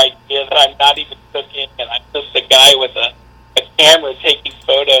I'm not even cooking, and I'm just a guy with a camera taking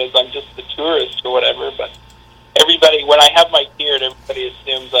photos. I'm just a tourist or whatever. But everybody, when I have my beard, everybody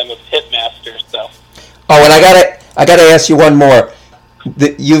assumes I'm a pit master. So. Oh, and I gotta ask you one more.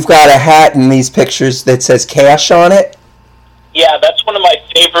 You've got a hat in these pictures that says Cash on it. Yeah, that's one of my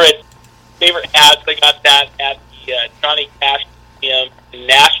favorite hats. I got that at the Johnny Cash Museum in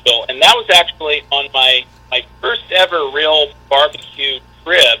Nashville, and that was actually on my first ever real barbecue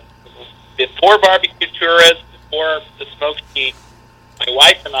trip. Before Barbecue Tourist, before the Smoke Sheet, my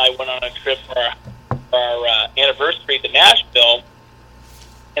wife and I went on a trip for our anniversary to Nashville,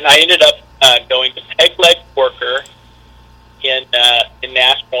 and I ended up going to Peg Leg Porker in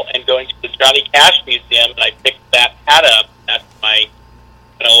Nashville and going to the Johnny Cash Museum, and I picked that hat up. That's my,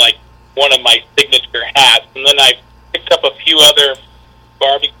 like one of my signature hats. And then I picked up a few other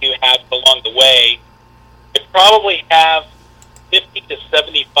barbecue hats along the way. I probably have 50 to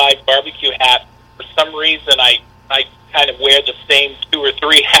 75 barbecue hats. For some reason, I kind of wear the same 2 or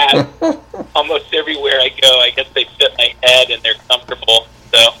 3 hats almost everywhere I go. I guess they fit my head and they're comfortable.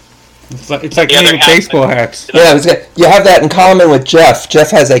 So. It's like naming baseball hats. Yeah, you have that in common with Jeff. Jeff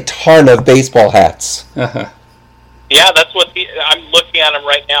has a ton of baseball hats. Uh-huh. Yeah, that's what I'm looking at them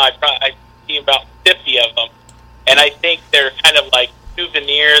right now. I see about 50 of them, and I think they're kind of like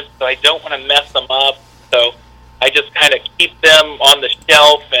souvenirs, so I don't want to mess them up. So I just kind of keep them on the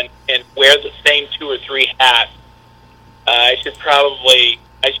shelf and wear the same 2 or 3 hats. I should probably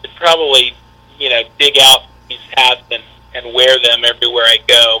dig out these hats and wear them everywhere I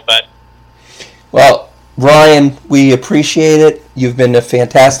go, but. Well, Ryan, we appreciate it. You've been a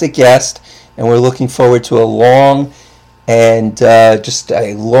fantastic guest, and we're looking forward to a long and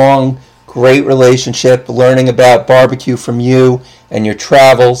great relationship, learning about barbecue from you and your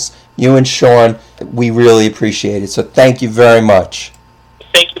travels, you and Sean. We really appreciate it, so thank you very much.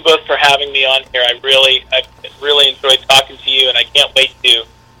 Thank you both for having me on here. I really enjoyed talking to you, and I can't wait to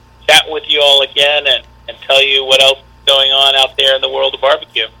chat with you all again and tell you what else is going on out there in the world of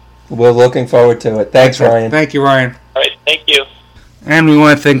barbecue. We're looking forward to it. Thanks, Ryan. Thank you, Ryan. All right, thank you. And we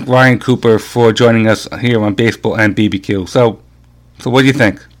want to thank Ryan Cooper for joining us here on Baseball and BBQ. So what do you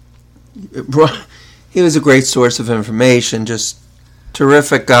think? He was a great source of information, just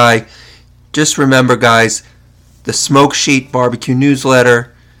terrific guy. Just remember, guys, the Smoke Sheet Barbecue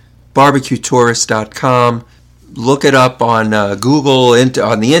Newsletter, barbecuetourist.com. Look it up on Google,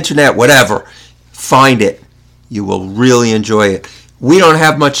 on the internet, whatever. Find it. You will really enjoy it. We don't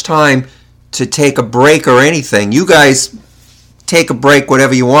have much time to take a break or anything. You guys take a break,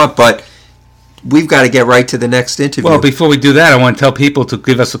 whatever you want, but we've got to get right to the next interview. Well, before we do that, I want to tell people to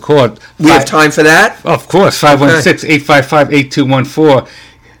give us a call. We have time for that? Of course, 516-855-8214.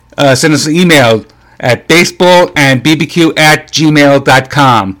 Send us an email at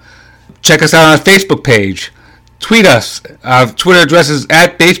baseballandbbq@gmail.com. Check us out on our Facebook page. Tweet us. Our Twitter address is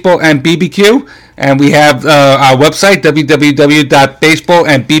at baseballandbbq. And we have our website,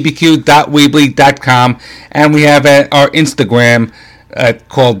 www.baseballandbbq.weebly.com. And we have our Instagram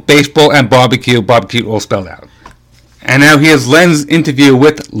called Baseball and Barbecue, barbecue all spelled out. And now here's Len's interview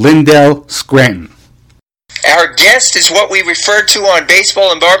with Lindell Scranton. Our guest is what we refer to on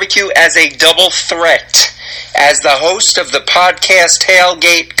Baseball and Barbecue as a double threat. As the host of the podcast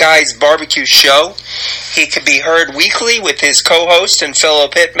Tailgate Guys Barbecue Show, he can be heard weekly with his co-host and fellow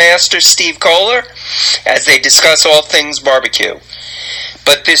pitmaster Steve Kohler as they discuss all things barbecue.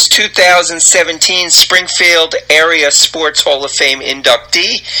 But this 2017 Springfield Area Sports Hall of Fame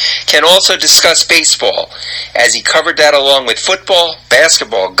inductee can also discuss baseball, as he covered that along with football,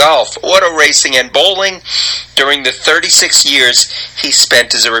 basketball, golf, auto racing, and bowling during the 36 years he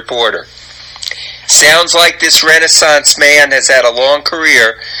spent as a reporter. Sounds like this Renaissance man has had a long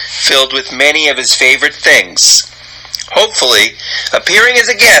career filled with many of his favorite things. Hopefully, appearing as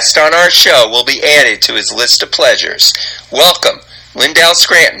a guest on our show will be added to his list of pleasures. Welcome, Lindell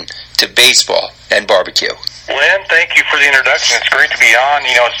Scranton, to Baseball and Barbecue. Lynn, thank you for the introduction. It's great to be on.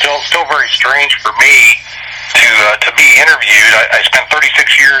 You know, it's still very strange for me to be interviewed. I spent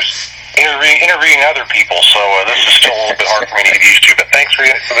 36 years interviewing other people, so this is still a little bit hard for me to get used to. But thanks for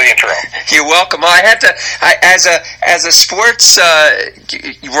the intro. You're welcome. As a sports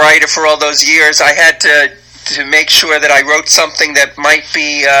writer for all those years, I had to make sure that I wrote something that might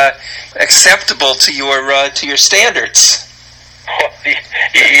be acceptable to your standards. Well,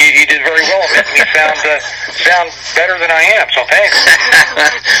 you did very well. It made me sound better than I am, so thanks.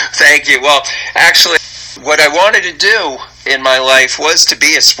 Thank you. Well, actually, what I wanted to do in my life was to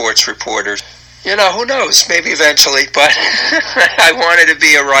be a sports reporter. Who knows? Maybe eventually, but I wanted to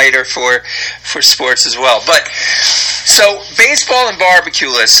be a writer for sports as well. But so, baseball and barbecue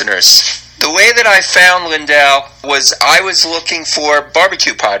listeners, the way that I found Lindell was I was looking for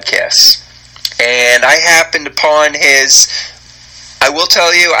barbecue podcasts, and I happened upon his. I will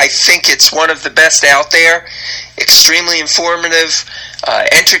tell you, I think it's one of the best out there. Extremely informative,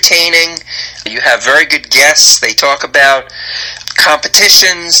 entertaining. You have very good guests. They talk about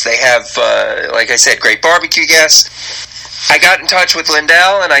competitions. They have, like I said, great barbecue guests. I got in touch with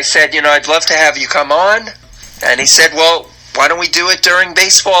Lindell and I said, I'd love to have you come on. And he said, well, why don't we do it during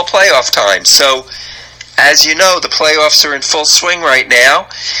baseball playoff time? So, as you know, the playoffs are in full swing right now.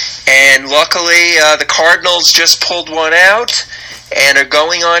 And luckily, the Cardinals just pulled one out and are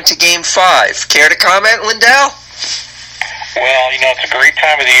going on to Game 5. Care to comment, Lindell? Well, it's a great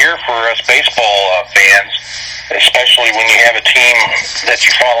time of the year for us baseball fans, especially when you have a team that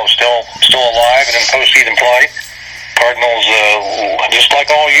you follow still alive and in postseason play. Cardinals, just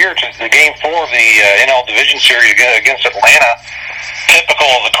like all year, to the Game 4 of the NL Division Series against Atlanta. Typical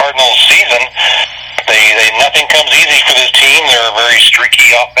of the Cardinals season, nothing comes easy for this team. They're very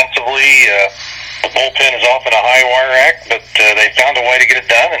streaky offensively. The bullpen is off in a high wire act, but they found a way to get it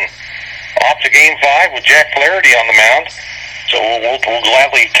done, and off to Game 5 with Jack Flaherty on the mound. So we'll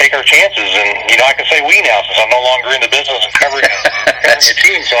gladly take our chances, and I can say we now since I'm no longer in the business of covering a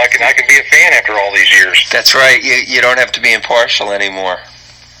team, so I can be a fan after all these years. That's right. You don't have to be impartial anymore.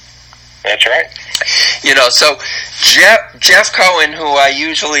 That's right. So Jeff Cohen, who I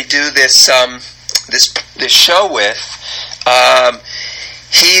usually do this show with,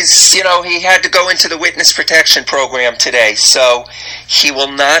 he's he had to go into the witness protection program today, so he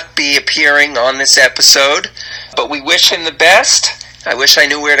will not be appearing on this episode. But we wish him the best. I wish I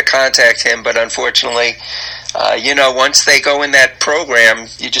knew where to contact him, but unfortunately, once they go in that program,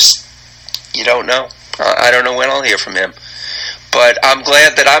 you don't know. I don't know when I'll hear from him. But I'm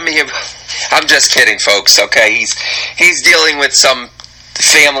glad that I'm here. I'm just kidding, folks. Okay, he's dealing with some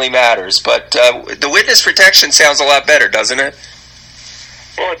family matters, but the witness protection sounds a lot better, doesn't it?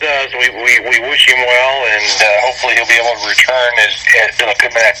 Well, it does. We wish him well, and hopefully he'll be able to return as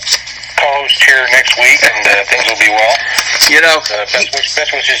co-host chair next week, and things will be well.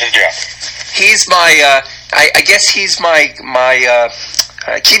 Best wishes to Jeff. He's my. I guess he's my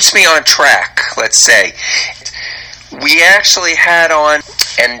keeps me on track. Let's say we actually had on,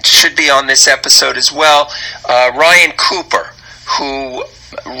 and should be on this episode as well, Ryan Cooper, who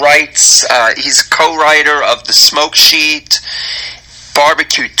writes. He's a co-writer of The Smoke Sheet,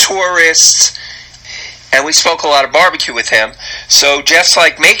 Barbecue Tourist, and we spoke a lot of barbecue with him. So Jeff's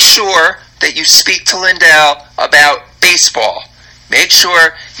like, make sure that you speak to Lindell about baseball. Make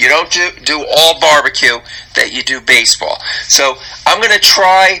sure you don't do all barbecue, that you do baseball. So I'm going to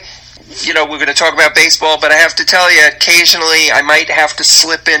try, we're going to talk about baseball, but I have to tell you, occasionally I might have to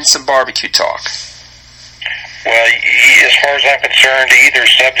slip in some barbecue talk. Well, as far as I'm concerned, either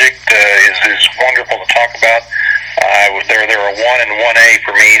subject is wonderful to talk about. They're a 1 and 1A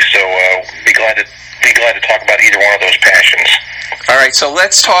for me, so be glad to talk about either one of those passions. All right, so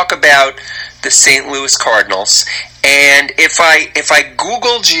let's talk about the St. Louis Cardinals. And if I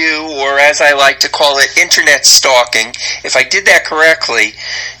Googled you, or as I like to call it, internet stalking, if I did that correctly,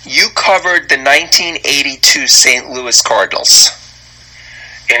 you covered the 1982 St. Louis Cardinals.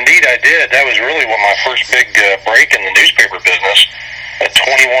 Indeed, I did. That was really my first big break in the newspaper business. A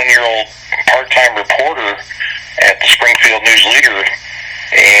 21-year-old part-time reporter at the Springfield News Leader,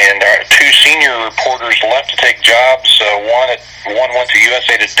 and our two senior reporters left to take jobs. One went to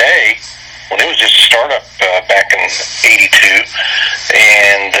USA Today when it was just a startup back in '82,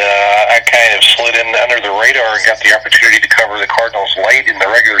 and I kind of slid in under the radar and got the opportunity to cover the Cardinals late in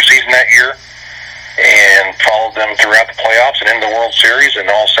the regular season that year, and followed them throughout the playoffs and into the World Series in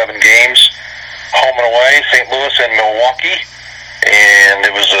all 7 games, home and away, St. Louis and Milwaukee, and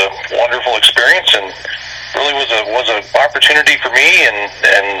it was a wonderful experience, and really was an opportunity for me, and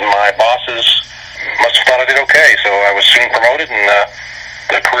my bosses must have thought I did okay, so I was soon promoted, and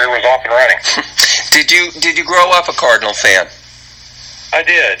the career was off and running. Did you grow up a Cardinal fan? I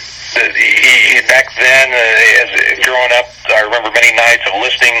did. Back then, growing up, I remember many nights of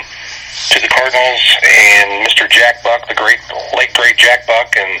listening to the Cardinals and Mr. Jack Buck, the late great Jack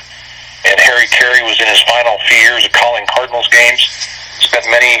Buck, and Harry Carey was in his final few years of calling Cardinals games. Spent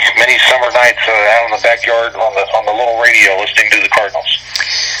many summer nights out in the backyard on the little radio listening to the Cardinals.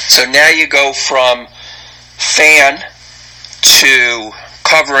 So now you go from fan to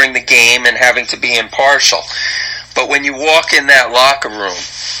covering the game and having to be impartial. But when you walk in that locker room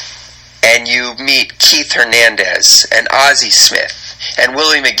and you meet Keith Hernandez and Ozzie Smith and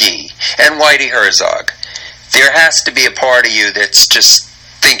Willie McGee and Whitey Herzog, there has to be a part of you that's just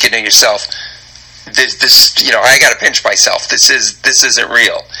thinking to yourself, this I got to pinch myself. This isn't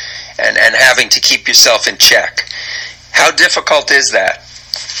real, and having to keep yourself in check. How difficult is that?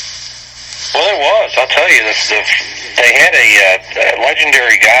 Well, it was. I'll tell you, they had a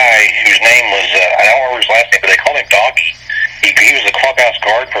legendary guy whose name was, I don't remember his last name, but they called him Doggy. He was the clubhouse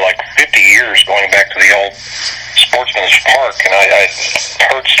guard for like 50 years, going back to the old Sportsman's Park, and I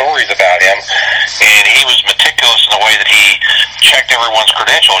heard stories about him, and he was meticulous in the way that he checked everyone's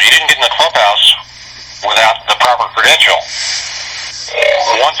credentials. You didn't get in the clubhouse without the proper credential.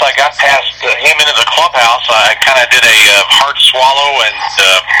 Once I got past him into the clubhouse, I kind of did a hard swallow and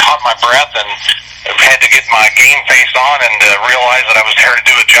caught my breath and had to get my game face on and realize that I was there to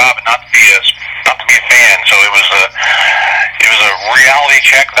do a job and not to be a fan. So it was a reality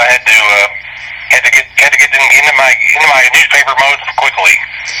check that I had to get into my newspaper mode quickly.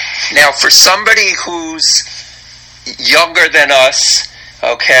 Now, for somebody who's younger than us,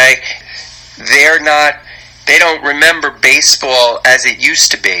 okay, they don't remember baseball as it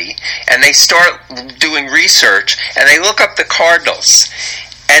used to be, and they start doing research, and they look up the Cardinals,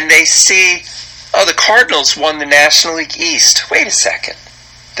 and they see, oh, the Cardinals won the National League East. Wait a second.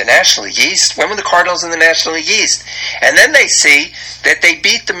 The National League East? When were the Cardinals in the National League East? And then they see that they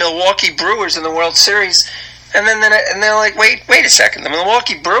beat the Milwaukee Brewers in the World Series, and they're like, wait a second. The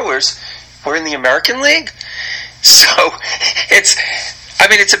Milwaukee Brewers were in the American League? So it's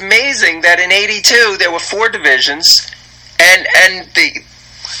amazing that in '82 there were 4 divisions, and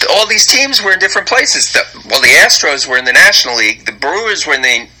all these teams were in different places. The Astros were in the National League, the Brewers were in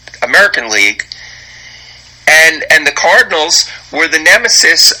the American League, and the Cardinals were the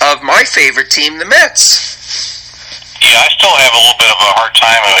nemesis of my favorite team, the Mets. Yeah, I still have a little bit of a hard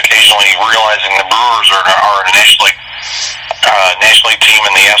time occasionally realizing the Brewers are a National League team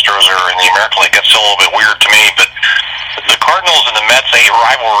and the Astros are in the American League. That's still a little bit weird to me, but the Cardinals and the Mets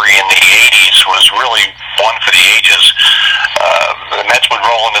rivalry in the 80s was really one for the ages. The Mets would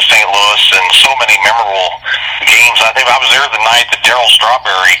roll into St. Louis, and so many memorable games. I think I was there the night that Darryl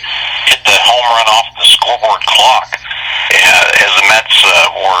Strawberry hit the home run off the scoreboard clock as the Mets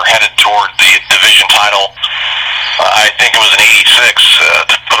were headed toward the division title. I think it was in '86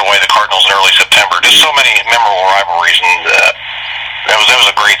 to put away the Cardinals in early September. Just so many memorable rivalries, and that was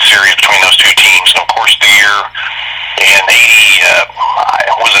a great series between those two teams. And of course, the year in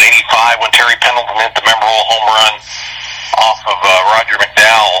was it '85 when Terry Pendleton hit the memorable home run off of Roger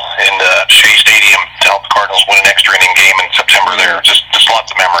McDowell in Shea Stadium to help the Cardinals win an extra inning game in September. There, just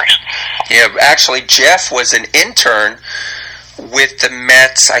lots of memories. Yeah, actually, Jeff was an intern with the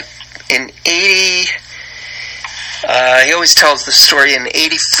Mets in '80. He always tells the story in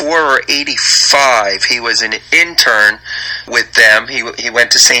 '84 or '85. He was an intern with them. He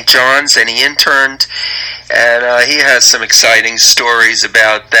went to St. John's and he interned, and he has some exciting stories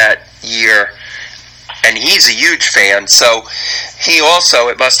about that year. And he's a huge fan, so he also,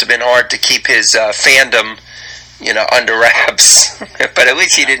 it must have been hard to keep his fandom, under wraps. But at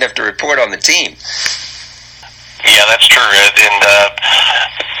least he didn't have to report on the team. Yeah, that's true. And that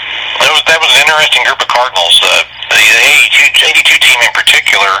was an interesting group of Cardinals. The 82 team in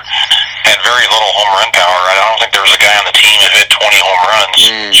particular had very little home run power. I don't think there was a guy on the team that hit 20 home runs.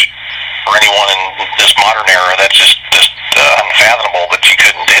 Which, for anyone in this modern era, that's just unfathomable that you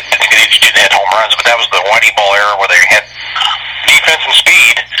couldn't hit home runs. But that was the Whitey Ball era where they had defense and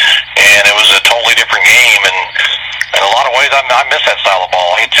speed, and it was a totally different game. And in a lot of ways, I miss that style of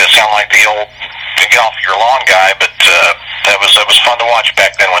ball. It just sounded like the old get off your lawn guy, but that was fun to watch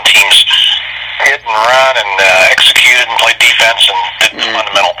back then when teams hit and run and executed and played defense and did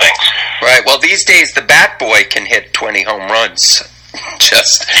fundamental things. Right. Well, these days the bat boy can hit 20 home runs.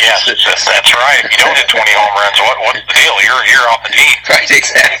 Yes, that's right. If you don't hit 20 home runs, what's the deal? You're off the team. Right.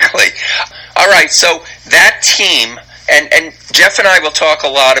 Exactly. All right. So that team, and Jeff and I will talk a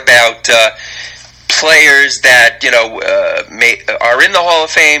lot about players that are in the Hall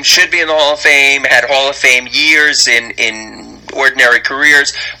of Fame, should be in the Hall of Fame, had Hall of Fame years in ordinary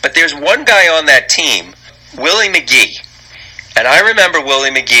careers. But there's one guy on that team, Willie McGee, and I remember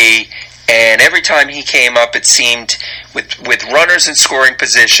Willie McGee. And every time he came up, it seemed with runners in scoring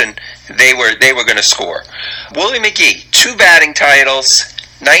position, they were going to score. Willie McGee, 2 batting titles,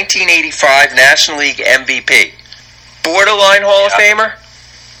 1985 National League MVP, borderline Hall of Famer.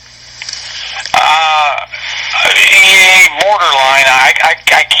 Borderline.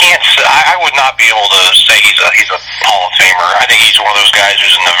 I can't. I would not be able to say he's a Hall of Famer. I think he's one of those guys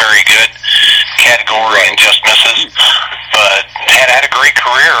who's in the very good category and just misses. but had a great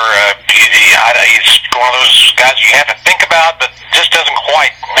career. He's one of those guys you have to think about, but just doesn't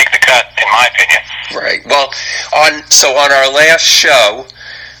quite make the cut, in my opinion. Right. Well, on our last show,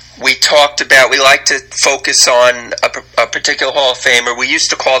 we like to focus on a particular Hall of Famer. We used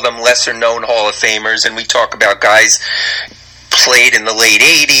to call them lesser-known Hall of Famers, and we talk about guys played in the late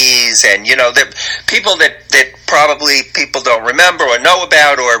 80s, and, the people that probably people don't remember or know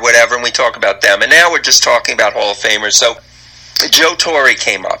about or whatever, and we talk about them. And now we're just talking about Hall of Famers. So Joe Torre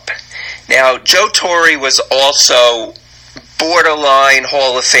came up. Now, Joe Torre was also borderline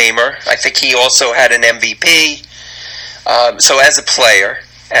Hall of Famer. I think he also had an MVP. So as a player,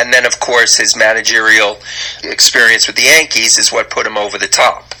 and then, of course, his managerial experience with the Yankees is what put him over the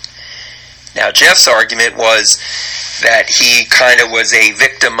top. Now, Jeff's argument was that he kind of was a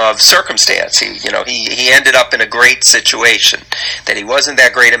victim of circumstance. He ended up in a great situation, that he wasn't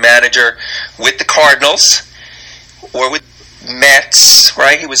that great a manager with the Cardinals or with Mets,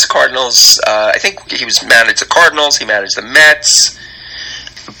 right? He was Cardinals. I think he managed the Cardinals. He managed the Mets.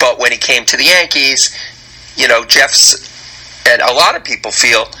 But when he came to the Yankees, Jeff's, and a lot of people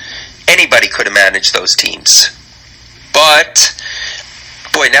feel anybody could have managed those teams. But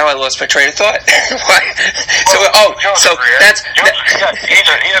boy, now I lost my train of thought. He's a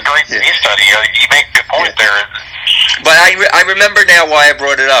great case study. You make a good point there. But I remember now why I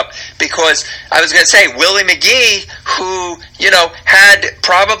brought it up, because I was going to say Willie McGee, who had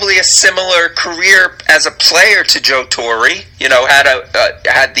probably a similar career as a player to Joe Torre,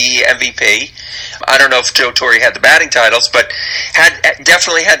 had the MVP. I don't know if Joe Torre had the batting titles, but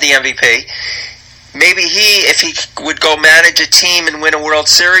definitely had the MVP. Maybe if he would go manage a team and win a World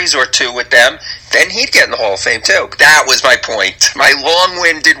Series or two with them, then he'd get in the Hall of Fame too. That was my point. My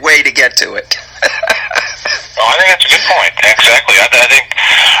long-winded way to get to it. Well, I think that's a good point. Exactly. I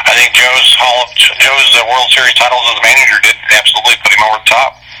think Joe's World Series titles as a manager did absolutely put him over the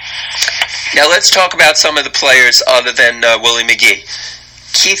top. Now let's talk about some of the players other than Willie McGee.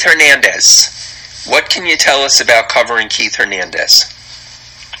 Keith Hernandez. What can you tell us about covering Keith Hernandez?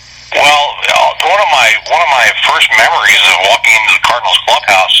 Well, one of my first memories of walking into the Cardinals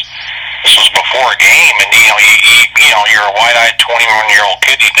clubhouse. This was before a game, and you're a wide-eyed 21-year-old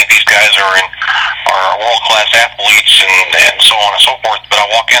kid. You think these guys are world-class athletes and so on and so forth. But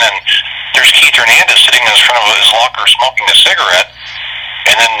I walk in, and there's Keith Hernandez sitting in front of his locker smoking a cigarette.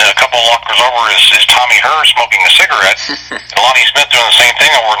 And then a couple of lockers over is Tommy Herr smoking a cigarette. Lonnie Smith doing the same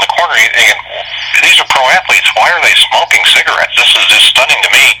thing over in the corner. These are pro athletes. Why are they smoking cigarettes? This is just stunning to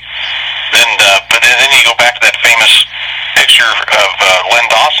me. But then you go back to that famous picture of Len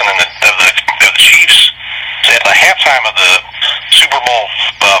Dawson and the Chiefs at the halftime of the Super Bowl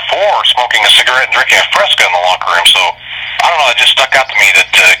IV, smoking a cigarette and drinking a Fresca in the locker room. So I don't know. It just stuck out to me that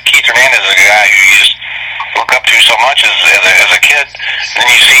Keith Hernandez is a guy who you just look up to so much as a kid. And then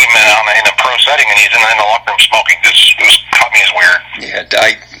you see him in a pro setting, and he's in the locker room smoking. It caught me as weird.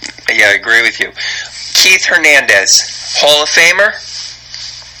 Yeah, I agree with you. Keith Hernandez, Hall of Famer?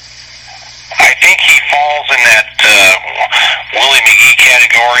 I think he falls in that Willie McGee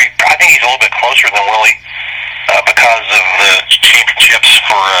category. I think he's a little bit closer than Willie because of the championships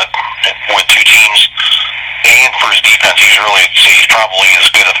with two teams, and for his defense. He's probably as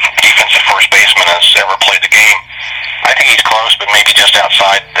good a defensive first baseman as ever played the game. I think he's close, but maybe just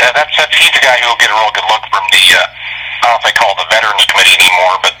outside. He's the guy who will get a real good look from the I don't know if they call it the Veterans Committee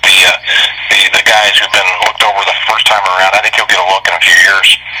anymore, but the guys who've been looked over the first time around. I think he'll get a look in a few years.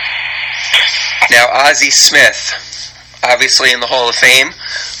 Now, Ozzie Smith, obviously in the Hall of Fame,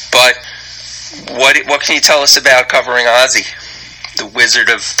 but what can you tell us about covering Ozzie, the Wizard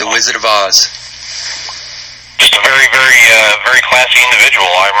of Oz? Just a very, very, very classy individual.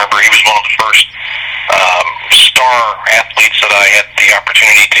 I remember he was one of the first star athletes that I had the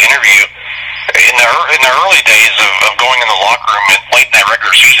opportunity to interview. In the early days of going in the locker room, and late in that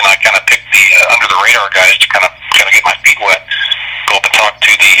regular season, I kind of picked the under the radar guys to kind of get my feet wet, go up and talk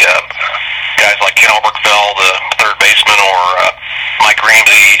to the guys like Ken Oberkfell, the third baseman, or Mike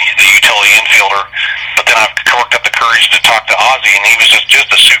Ramsey, the utility infielder. But then I've worked up the courage to talk to Ozzie, and he was just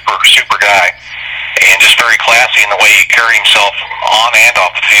a super guy, and just very classy in the way he carried himself on and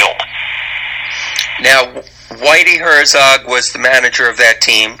off the field. Now, Whitey Herzog was the manager of that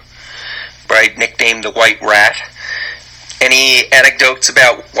team, right? Nicknamed the White Rat. Any anecdotes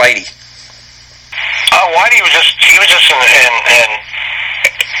about Whitey? Whitey was just an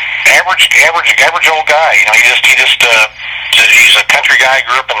average old guy. He's a country guy.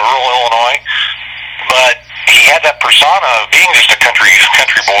 Grew up in rural Illinois, but he had that persona of being just a country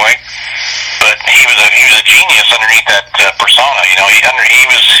boy. But he was a genius underneath that persona. You know, he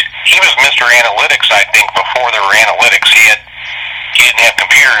was Mr. Analytics, I think, before there were analytics. He didn't have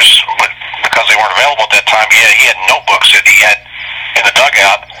computers because they weren't available at that time. He had notebooks that he had in the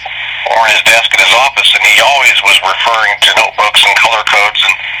dugout or in his desk in his office, and he always was referring to notebooks and color codes.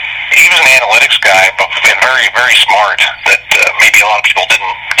 And he was an analytics guy, but very, very smart. That maybe a lot of people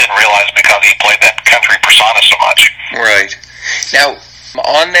didn't realize because he played that country persona so much. Right. Now,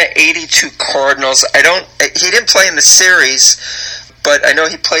 on the 82 Cardinals, he didn't play in the series, but I know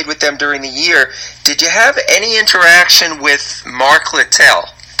he played with them during the year. Did you have any interaction with Mark Littell?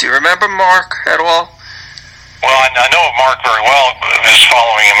 Do you remember Mark at all? Well, I know of Mark very well, just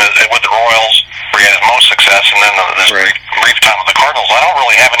following him with the Royals, where he had his most success, and then this brief time with the Cardinals. I don't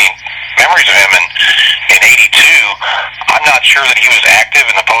really have any memories of him in 82. I'm not sure that he was active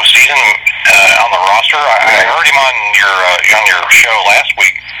in the postseason on the roster. I heard him on your show last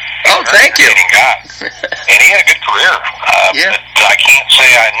week. Oh, thank you. Guy. And he had a good career. But I can't say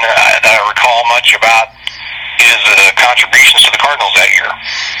that I recall much about his contributions to the Cardinals that year.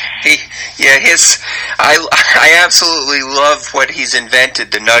 I absolutely love what he's invented,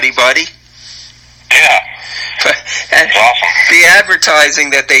 the Nutty Buddy. Yeah. And awesome. The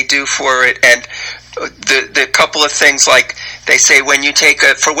advertising that they do for it, and the couple of things like they say when you take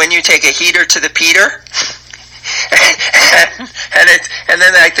a heater to the Peter, and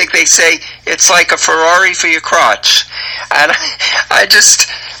then I think they say it's like a Ferrari for your crotch, and I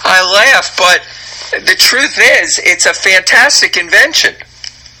laugh, but the truth is it's a fantastic invention.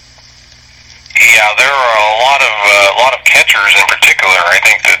 Yeah, there are a lot of catchers in particular. I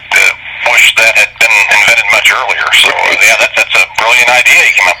think that wish that had been invented much earlier. So that's a brilliant idea he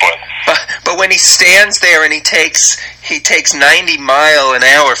came up with. But when he stands there and he takes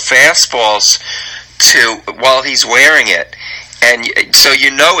 90-mile-an-hour fastballs while he's wearing it, and so you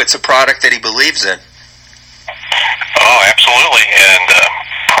know it's a product that he believes in. Oh, absolutely, and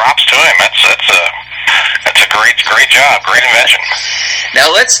props to him. That's a great job, great invention.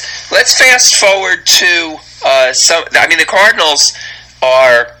 Now let's fast forward to the Cardinals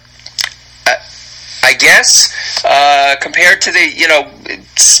are, I guess, compared to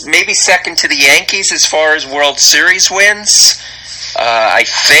maybe second to the Yankees as far as World Series wins. I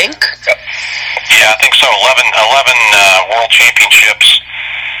think. Yeah, I think so. 11 World Championships.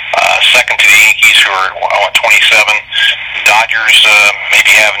 Second to the Yankees, who are 27. Dodgers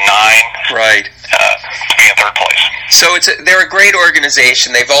maybe have 9. Right. To be in third place. So they're a great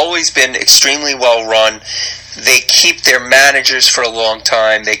organization. They've always been extremely well run. They keep their managers for a long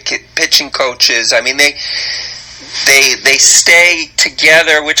time. They keep pitching coaches. I mean, they stay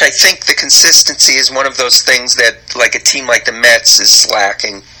together, which I think the consistency is one of those things that, like a team like the Mets, is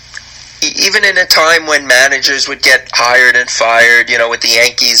lacking. Even in a time when managers would get hired and fired, with the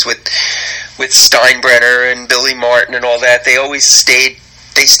Yankees, with Steinbrenner and Billy Martin and all that, they always stayed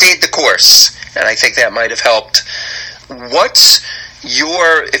the course, and I think that might have helped.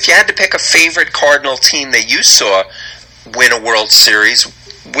 If you had to pick a favorite Cardinal team that you saw win a World Series,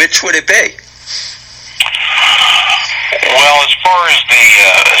 which would it be? Well, as far as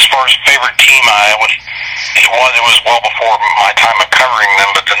favorite team, it was well before my time of covering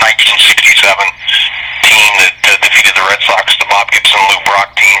them, but the 1967 team that defeated the Red Sox, the Bob Gibson, Lou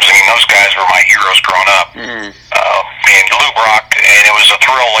Brock teams. I mean, those guys were my heroes growing up. And Lou Brock, and it was a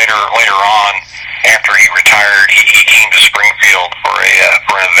thrill later on after he retired. He came to Springfield for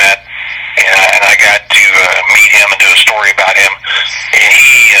an event, and I got to meet him and do a story about him. And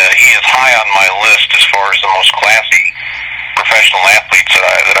he is high on my list as far as the most classy professional athletes that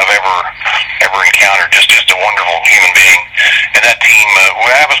I've ever encountered. Just a wonderful human being. And that team,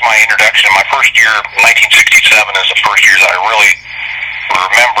 that was my introduction. My first year, 1967, is the first year that I really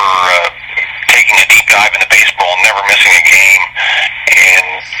remember taking a deep dive into baseball and never missing a game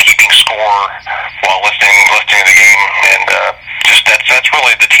and keeping score while listening to the game. And that's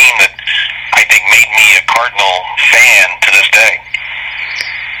really the team that I think made me a Cardinal fan to this day.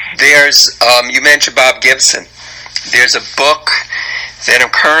 There's you mentioned Bob Gibson. There's a book that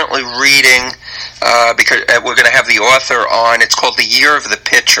I'm currently reading because we're going to have the author on. It's called The Year of the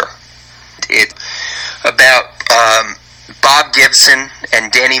Pitcher. It's about Bob Gibson and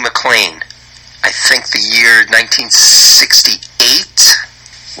Denny McLain. I think the year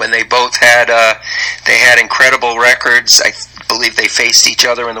 1968, when they both had incredible records. I believe they faced each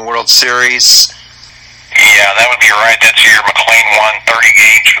other in the World Series. Yeah, that would be right. That's year McLain won 30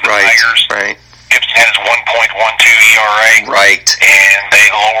 games for the Tigers. Right. Gibson had his 1.12 ERA. Right. And they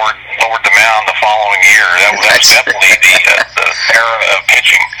lowered the mound the following year. That was definitely the era of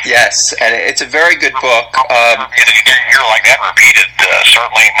pitching. Yes, and it's a very good book. A year like that repeated,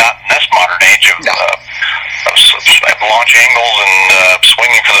 certainly not in this modern age of launch angles and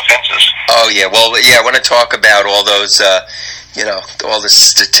swinging for the fences. Oh yeah, well yeah, I want to talk about all those all the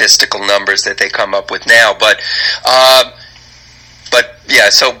statistical numbers that they come up with now, but yeah.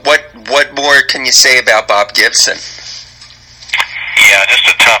 So what more can you say about Bob Gibson? Yeah, just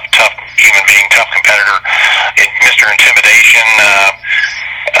a tough human being, tough competitor. Mr. Intimidation.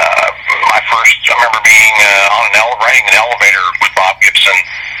 I remember being riding an elevator with Bob Gibson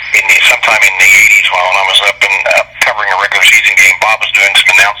sometime in the 80s when I was up and covering a regular season game. Bob was doing some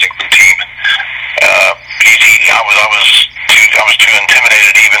announcing for the team. I was too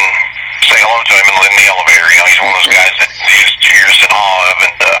intimidated to even say hello to him in the elevator. He's one of those guys that you're just in awe of,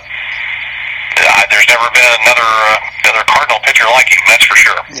 and there's never been another Cardinal pitcher like him. That's for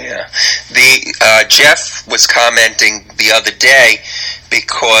sure. Yeah, Jeff was commenting the other day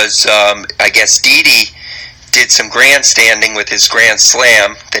because I guess Didi did some grandstanding with his grand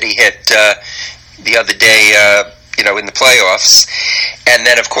slam that he hit the other day, in the playoffs, and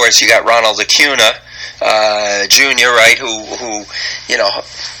then of course you got Ronald Acuna Jr., right, who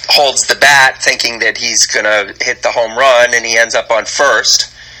holds the bat thinking that he's gonna hit the home run, and he ends up on first,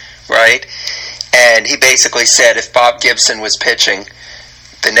 right? And he basically said if Bob Gibson was pitching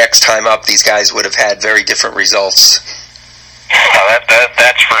the next time up, these guys would have had very different results.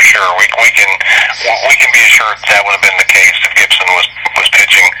 That's for sure. We can be assured that would have been the case if Gibson was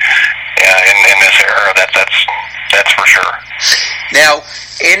pitching in this era. That's for sure. Now,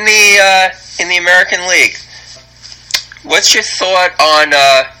 in the American League, what's your thought on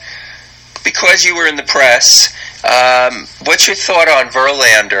because you were in the press? What's your thought on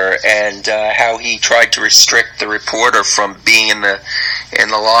Verlander and how he tried to restrict the reporter from being in the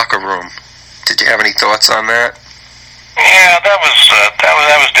locker room? Did you have any thoughts on that? Yeah, that was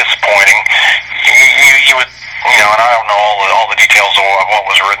disappointing. You would, and I don't know all the details of what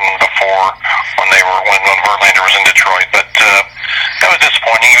was written before when Verlander was in Detroit, but that was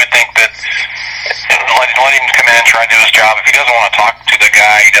disappointing. You would think that let him come in and try to do his job. If he doesn't want to talk to the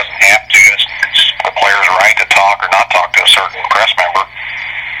guy, he doesn't have to. It's the player's right to talk or not talk to a certain press member.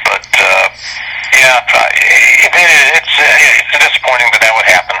 But it's disappointing that would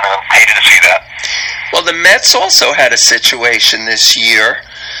happen. I hated to see that. Well, the Mets also had a situation this year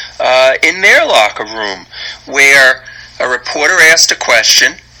in their locker room where a reporter asked a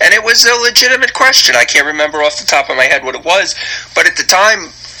question, and it was a legitimate question. I can't remember off the top of my head what it was, but at the time,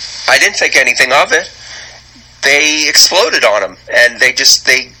 I didn't think anything of it. They exploded on him, and they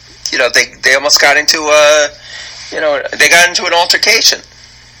almost got into an altercation.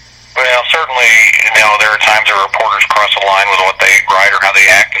 Well, certainly, there are times where reporters cross the line with what they write or how they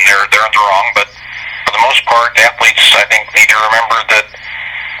act, and they're in the wrong. But for the most part, athletes, I think, need to remember that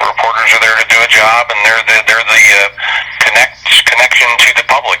reporters are there to do a job, and they're the connection to the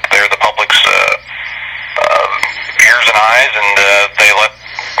public. They're the public's ears and eyes, and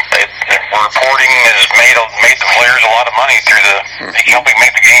reporting has made the players a lot of money through helping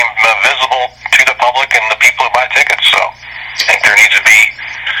make the game visible to the public and the people who buy tickets. So I think there needs to be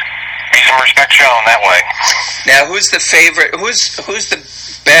some respect shown that way. Now, who's the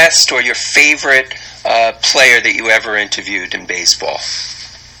best or your favorite player that you ever interviewed in baseball?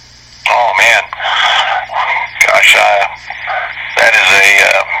 Oh man, gosh, that is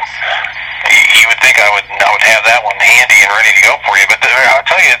you would think I would have that one handy and ready to go for you, but I'll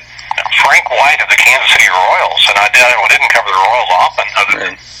tell you, Frank White of the Kansas City Royals, and I didn't cover the Royals often, other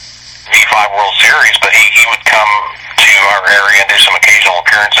than V5 World Series, but he would come to our area and do some occasional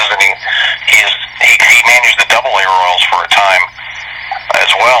appearances, and he managed the AA Royals for a time as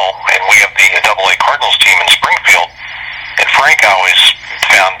well, and we have the AA Cardinals team in Springfield, and Frank I always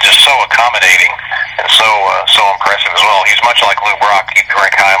found just so accommodating and so impressive as well. He's much like Lou Brock. He'd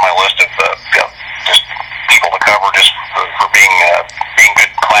rank high on my list of just people to cover just for being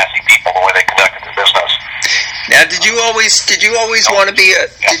good, classy people, the way they conducted their business. Now, did you always want to be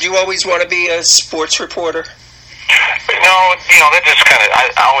a sports reporter? No, that just kind of.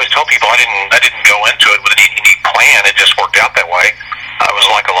 I always tell people I didn't go into it with any plan. It just worked out that way. I was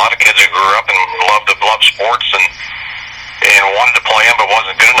like a lot of kids who grew up and loved sports and wanted to play them, but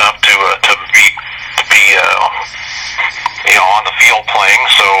wasn't good enough to be on the field playing.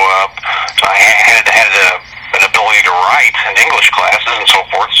 So I had an ability to write in English classes and so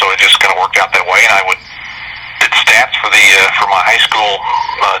forth. So it just kind of worked out that way, and I did stats for my high school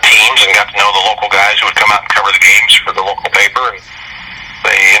teams and got to know the local guys who would come out and cover the games for the local paper, and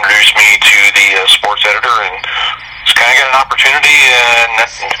they introduced me to the sports editor, and just kind of got an opportunity, and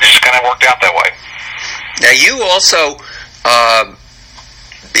that just kind of worked out that way. Now you also,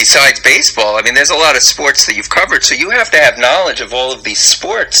 besides baseball, I mean, there's a lot of sports that you've covered, so you have to have knowledge of all of these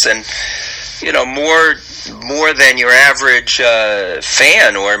sports, and more than your average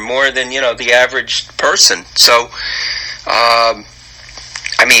fan, or more than the average person. So,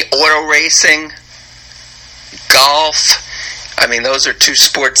 auto racing, golf. Those are two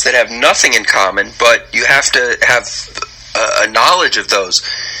sports that have nothing in common, but you have to have a knowledge of those.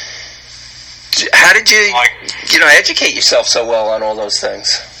 How did you, educate yourself so well on all those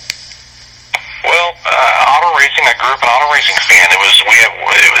things? Well, auto racing, I grew up an auto racing fan. This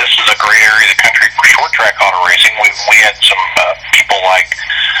is a great area of the country for short track auto racing. We had some people like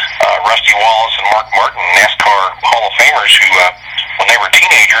Rusty Wallace and Mark Martin, NASCAR Hall of Famers, who, when they were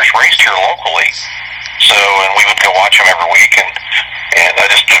teenagers, raced here locally. So, and we would go watch them every week, and I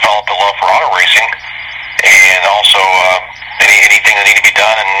just developed a love for auto racing, and also anything that needed to be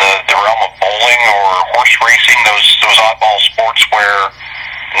done in the realm of bowling or horse racing, those oddball sports where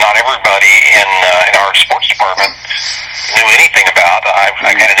not everybody in our sports department knew anything about.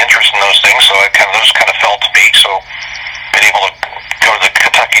 I had an interest in those things, so those fell to me. So, been able to go to the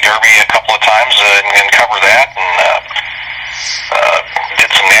Kentucky Derby a couple of times and cover that, and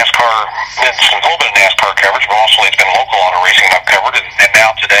did some NASCAR, did a little bit of NASCAR coverage, but also it's been local auto racing I've covered. And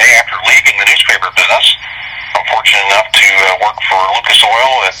now today, after leaving the newspaper business, I'm fortunate enough to work for Lucas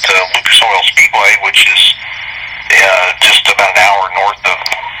Oil at Lucas Oil Speedway, which is just about an hour north of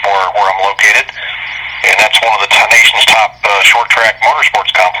where I'm located, and that's one of the nation's top short track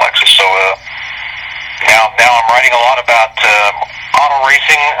motorsports complexes. So now I'm writing a lot about auto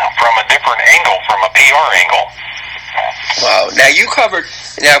racing from a different angle, from a PR angle. Wow. Now you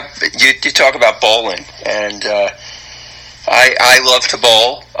talk about bowling, and I love to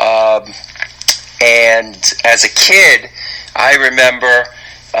bowl. And as a kid, I remember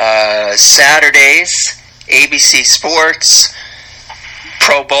Saturdays, ABC Sports,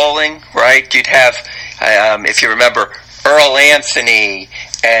 pro bowling, right? You'd have, if you remember, Earl Anthony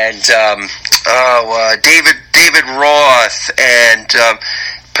and David Roth and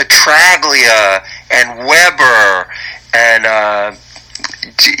Petraglia and Weber, and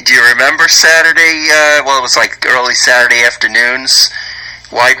do you remember Saturday? It was like early Saturday afternoons.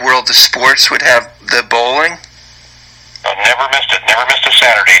 Wide World of Sports would have the bowling. I've never missed it. Never missed a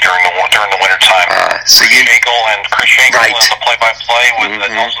Saturday during the winter time. So Chris Schenkel right. on the play-by-play with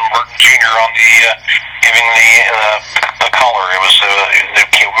Nelson Burton Jr. on the giving the color. It was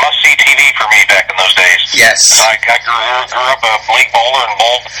must-see TV for me back in those days. Yes. I grew up a league bowler and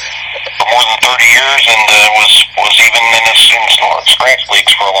bowled for more than 30 years, and was even in scratch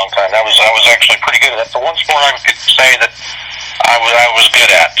leagues for a long time. I was actually pretty good. That's the one sport I could say that I was good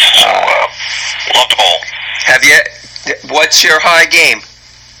at. So love to bowl. What's your high game?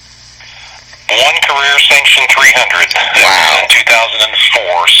 One career sanctioned 300. Wow. In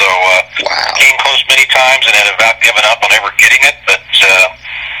 2004. So came close many times and had about given up on ever getting it, but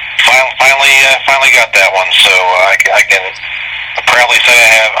finally got that one. So I can proudly say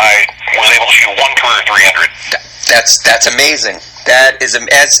I was able to shoot one career 300. That's amazing. That is,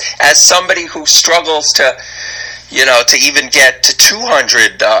 as somebody who struggles to even get to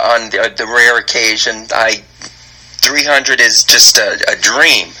 200 on the rare occasion, 300 is just a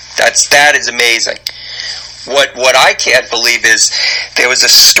dream. That is amazing. What I can't believe is there was a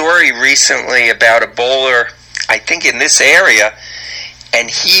story recently about a bowler, I think in this area, and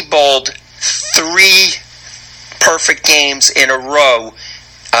he bowled 3 perfect games in a row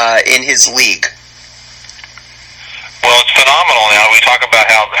in his league. Well, it's phenomenal now. We talk about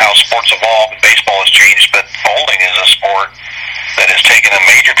how sports evolve and baseball has changed, but bowling is a sport that has taken a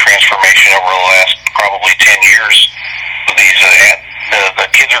major transformation over the last probably 10 years. The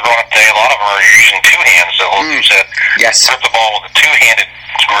kids are going up today, a lot of them are using 2 hands. So Yes. Put the ball with a 2-handed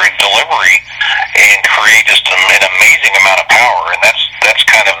delivery and create just an amazing amount of power, and that's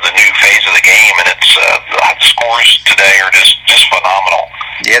kind of the new phase of the game, and it's the scores today are just phenomenal.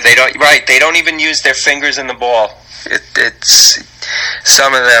 Yeah, they don't even use their fingers in the ball. It's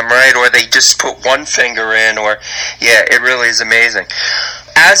some of them, right? Or they just put one finger in, it really is amazing.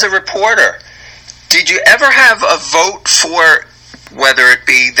 As a reporter, did you ever have a vote for whether it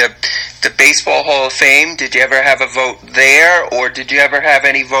be the Baseball Hall of Fame? Did you ever have a vote there, or did you ever have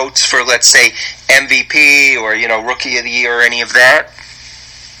any votes for, let's say, MVP or Rookie of the Year or any of that?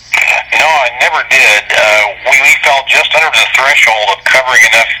 No, I never did. We fell just under the threshold of covering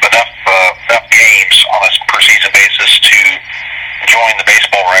enough games on a per season basis to join the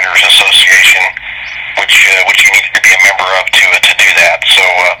Baseball Writers Association, which you needed to be a member of to do that. So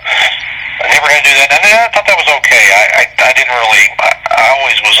I never had to do that, and I thought that was okay. I didn't really. I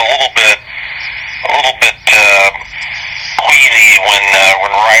always was a little bit queasy when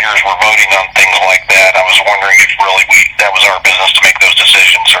writers were voting on things like that. I was wondering if really that was our business to make those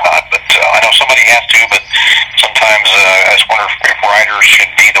decisions or not. But I know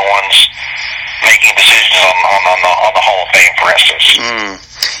should be the ones making decisions on the Hall of Fame, for instance.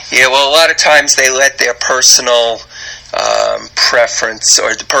 Yeah, well, a lot of times they let their personal preference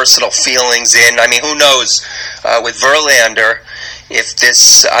or the personal feelings in. I mean, who knows with Verlander if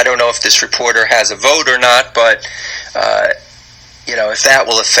this, I don't know if this reporter has a vote or not, but if that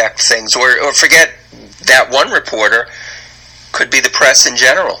will affect things, or forget that one reporter, could be the press in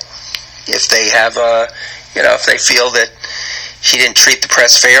general. If they have if they feel that he didn't treat the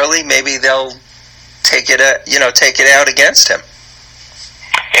press fairly, maybe they'll take it out against him.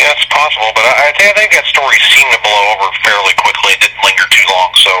 Yeah, it's possible, but I think that story seemed to blow over fairly quickly. It didn't linger too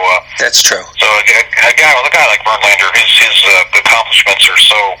long, so that's true. So a guy like Verlander, his accomplishments are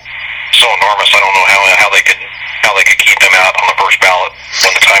so enormous. I don't know how they could keep him out on the first ballot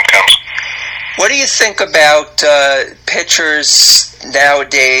when the time comes. What do you think about pitchers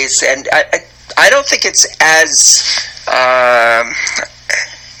nowadays? And I don't think it's as I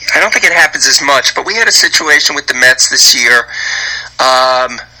don't think it happens as much, but we had a situation with the Mets this year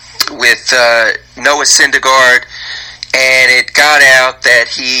with Noah Syndergaard, and it got out that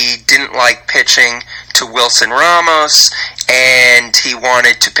he didn't like pitching to Wilson Ramos, and he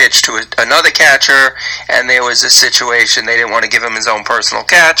wanted to pitch to another catcher, and there was a situation they didn't want to give him his own personal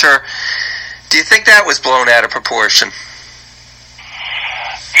catcher. Do you think that was blown out of proportion?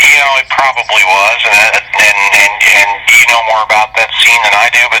 It probably was, and you know more about that scene than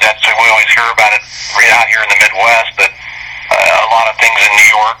I do, but we always hear about it right out here in the Midwest, that a lot of things in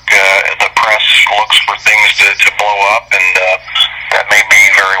New York, the press looks for things to blow up, and that may be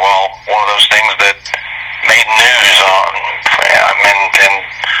very well one of those things that made news on.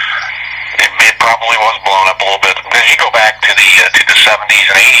 It probably was blown up a little bit. Because you go back to the 70s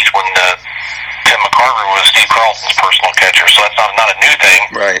and 80s when Tim McCarver was Steve Carlton's personal catcher, so that's not a new thing.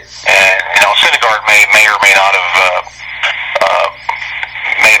 Right. And Syndergaard may or may not have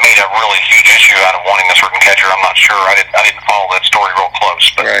made a really huge issue out of wanting a certain catcher. I'm not sure. I didn't follow that story real close,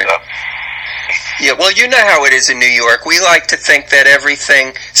 but. Right. Yeah, well, you know how it is in New York. We like to think that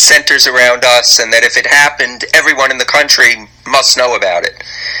everything centers around us, and that if it happened, everyone in the country must know about it.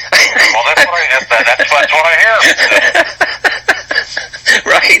 Well, that's what I hear.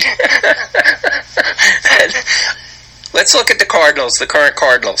 Right. Let's look at the Cardinals, the current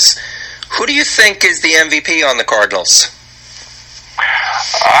Cardinals. Who do you think is the MVP on the Cardinals?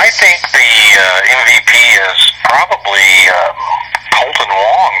 I think the MVP is probably Colton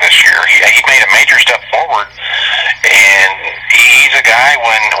Wong this year. He made a major step forward, and he's a guy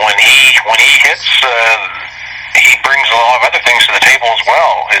when he hits, he brings a lot of other things to the table as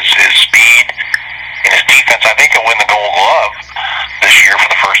well. His speed and his defense. I think he'll win the Gold Glove this year for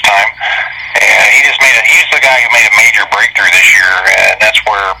the first time. And he's the guy who made a major breakthrough this year, and that's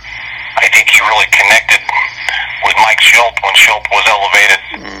where I think he really connected with Mike Shildt when Shildt was elevated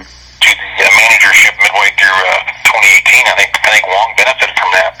to the managership midway through 2018. I think Wong benefited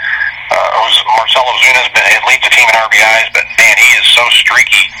from that. Marcell Ozuna's leads the team in RBIs, but man, he is so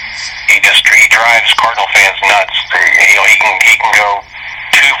streaky. He drives Cardinal fans nuts. He can go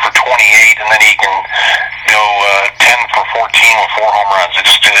 2 for 28, and then he can go 10 for 14 with 4 home runs.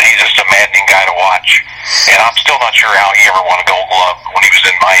 He's just a maddening guy to watch. And I'm still not sure how he ever won a Gold Glove when he was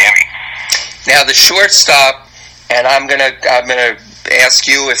in Miami. Now the shortstop, and I'm gonna ask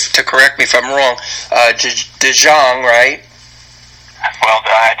you to correct me if I'm wrong. DeJong, right? Well,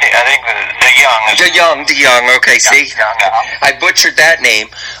 I think DeYoung. Okay, see, DeYoung. I butchered that name.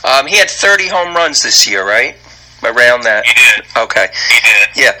 He had 30 home runs this year, right? Around that. He did. Okay. He did.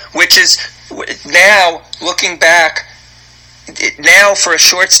 Yeah, which is now looking back. Now for a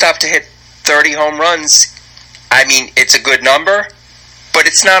shortstop to hit 30 home runs, I mean, it's a good number, but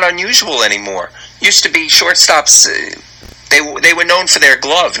it's not unusual anymore. Used to be shortstops. They were known for their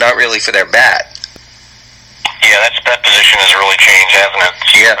glove, not really for their bat. Yeah, that position has really changed, hasn't it?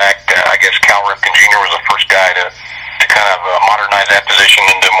 Yeah. Back, I guess Cal Ripken Jr. was the first guy to kind of modernize that position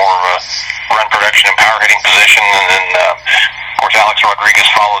into more of a run production and power hitting position, and then of course Alex Rodriguez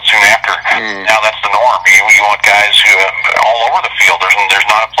followed soon after. Now that's the norm. You want guys who all over the field. There's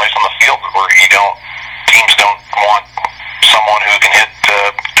not a place on the field where teams don't want someone who can hit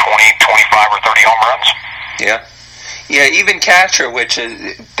 20, 25, or 30 home runs. Yeah. Yeah, even catcher, which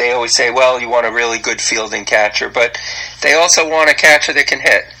they always say, well, you want a really good fielding catcher, but they also want a catcher that can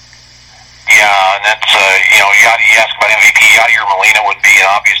hit. Yeah, and that's, you ask about MVP, Yadier Molina would be an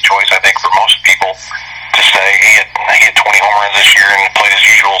obvious choice, I think, for most people to say. He had 20 home runs this year and played his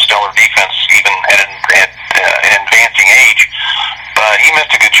usual stellar defense, even at an advancing age. But he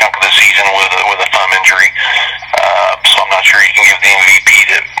missed a good chunk of the season with a thumb injury, so I'm not sure you can give the MVP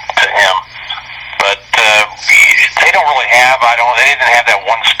to him. But they don't really have. They didn't have that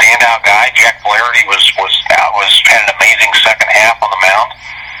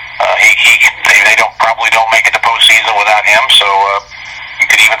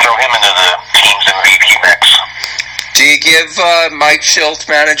throw him into the team's MVP mix. Do you give Mike Shildt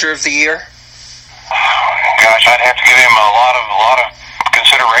Manager of the Year? Gosh, I'd have to give him a lot of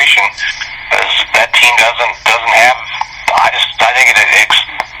consideration, as that team doesn't have. I think the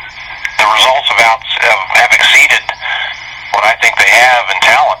results have exceeded what I think they have in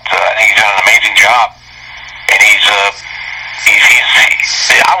talent. I think he's done an amazing job, and he's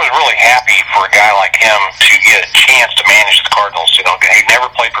I was really happy for a guy like him to get a chance to manage the Cardinals. You know, he never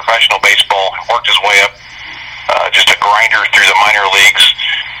played professional baseball, worked his way up, just a grinder through the minor leagues.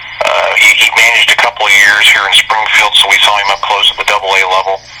 He managed a couple of years here in Springfield, so we saw him up close at the AA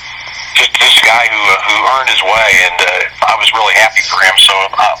level. Just this guy who earned his way, and I was really happy for him. So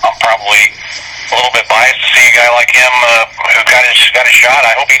I'm probably a little bit biased to see a guy like him who got his shot.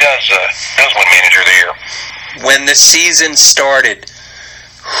 I hope he does win Manager of the Year. When the season started,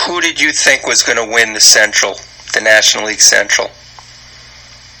 who did you think was going to win the National League Central?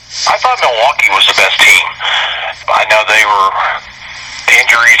 I thought Milwaukee was the best team. I know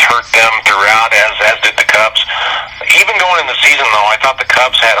injuries hurt them throughout, as did the Cubs. Even going in the season, though, I thought the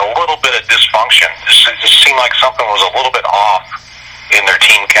Cubs had a little bit of dysfunction. It just seemed like something was a little bit off in their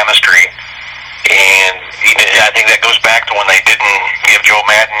team chemistry. And I think that goes back to when they didn't give Joe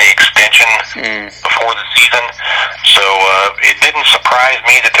Madden the extension before the season. So it didn't surprise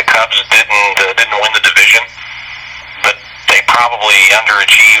me that the Cubs didn't win the division, but they probably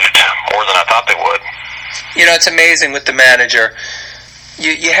underachieved more than I thought they would. You know, it's amazing with the manager.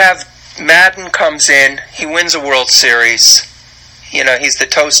 You have Madden comes in, he wins a World Series. You know, he's the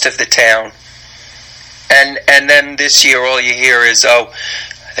toast of the town. And then this year all you hear is, oh,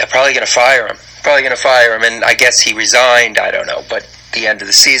 they're probably going to fire him. And I guess he resigned, I don't know, but the end of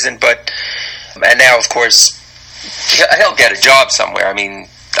the season. And now, of course, he'll get a job somewhere. I mean,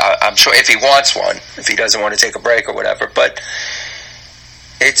 I'm sure if he wants one, if he doesn't want to take a break or whatever. But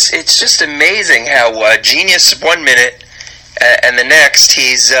it's just amazing how genius 1 minute, and the next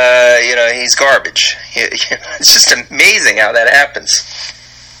he's garbage. It's just amazing how that happens.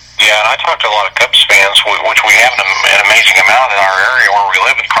 Yeah, and I talked to a lot of Cubs fans, which we have an amazing amount in our area where we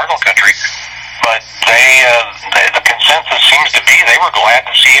live in Cardinal Country. But the consensus seems to be they were glad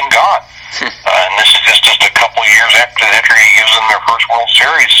to see him gone. And this is just a couple of years after he gives them their first World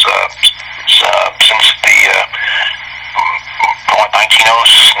Series since the 1908.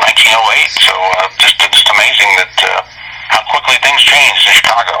 So just amazing that how quickly things changed in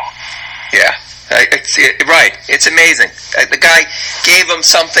Chicago. Yeah. Right. It's amazing. The guy gave them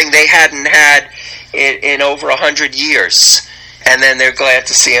something they hadn't had in over 100 years, and then they're glad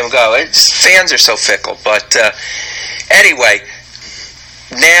to see him go. Fans are so fickle. But anyway,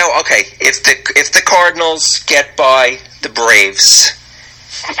 now, okay, if the Cardinals get by the Braves,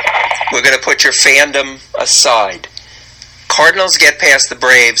 we're going to put your fandom aside. Cardinals get past the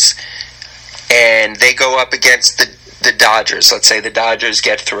Braves, and they go up against the Dodgers. Let's say the Dodgers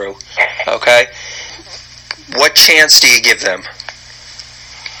get through. Okay? What chance do you give them? You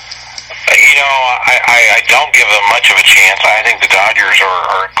know, I don't give them much of a chance. I think the Dodgers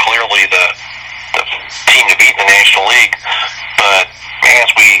are clearly the team to beat in the National League. But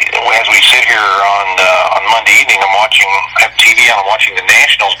as we sit here on Monday evening, I'm watching TV and I'm watching the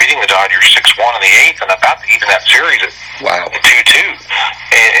Nationals beating the Dodgers 6-1 in the 8th, and about to even that series at 2-2.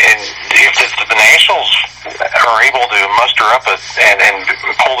 And if the Nationals are able to muster up and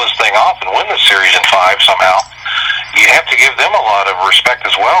pull this thing off and win the series in 5 somehow, you have to give them a lot of respect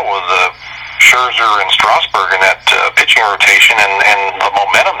as well with Scherzer and Strasburg in that pitching rotation and the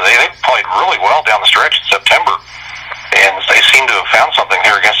momentum. They played really well down the stretch in September, and they seem to have found something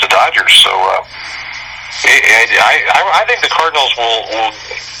here against the Dodgers. So I think the Cardinals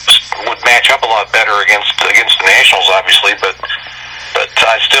would match up a lot better against the Nationals, obviously, but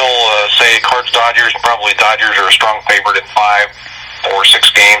I still say Cards-Dodgers. Probably Dodgers are a strong favorite in 5 or 6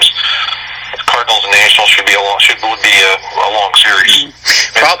 games. Cardinals and Nationals would be a long series.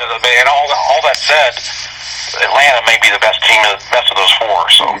 And all that said, Atlanta may be the best team, the best of those 4.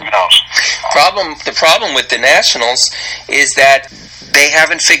 So who knows? The problem with the Nationals is that they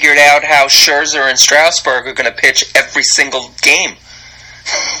haven't figured out how Scherzer and Strasburg are going to pitch every single game,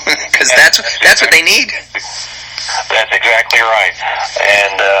 because that's what they need. That's exactly right.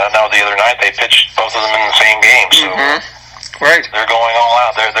 And no, the other night they pitched both of them in the same game. So right, they're going all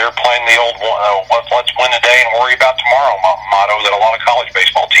out. They're playing the old let's win today and worry about tomorrow motto that a lot of college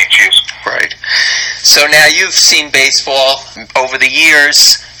baseball teams use. Right. So now you've seen baseball over the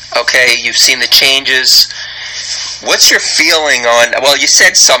years. Okay, you've seen the changes. What's your feeling on? Well, you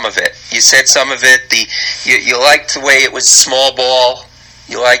said some of it. You liked the way it was small ball.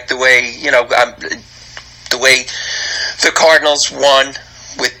 You liked the way the way the Cardinals won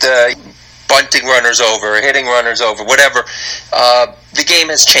with bunting runners over, hitting runners over, whatever. The game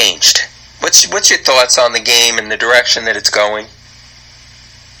has changed. What's your thoughts on the game and the direction that it's going?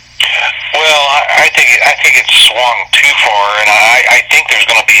 Well, I think it's swung too far, and I think there's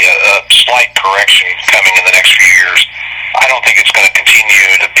going to be a slight correction coming in the next few years. I don't think it's going to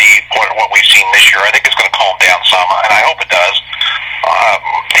continue to be what we've seen this year. I think it's going to calm down some, and I hope it does.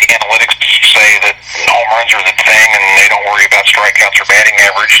 The analytics say that home runs are the thing, and they don't worry about strikeouts or batting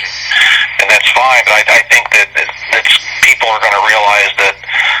average, and that's fine. But I think that people are going to realize that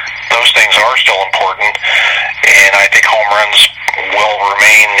those things are still important, and I think home runs will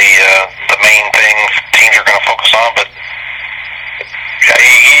remain the main thing teams are going to focus on. But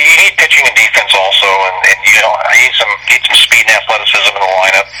you need pitching and defense also, and you need some speed and athleticism in the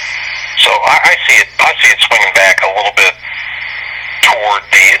lineup. So I see it swinging back a little bit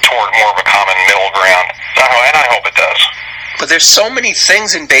toward more of a common middle ground, and I hope it does. But there's so many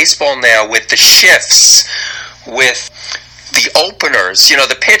things in baseball now with the shifts, with the openers,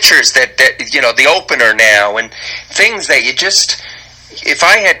 the pitchers that the opener now, and things that you just, if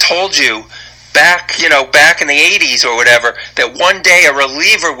I had told you back in the 80s or whatever, that one day a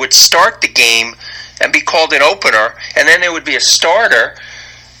reliever would start the game and be called an opener, and then there would be a starter,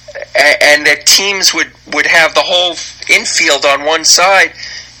 and that teams would have the whole infield on one side,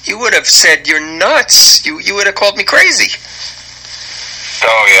 you would have said, you're nuts. You would have called me crazy.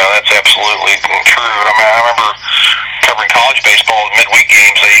 Oh, yeah, that's absolutely true. I mean, I remember covering college baseball in midweek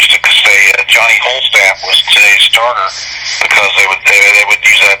games. They used to say Johnny Holstaff was today's starter because they would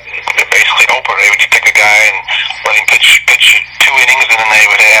use that basically opener. They would pick a guy and let him pitch 2 innings, and then they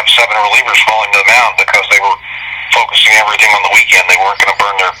would have 7 relievers falling to the mound because they were focusing everything on the weekend. They weren't going to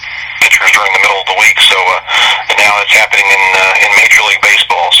burn their pitchers during the middle of the week. So now it's happening in Major League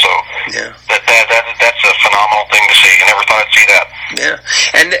Baseball. So yeah, that's a phenomenal thing to see. I never thought I'd see that. Yeah,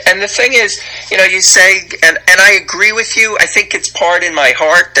 and the thing is, you say, and I agree with you. I think it's part in my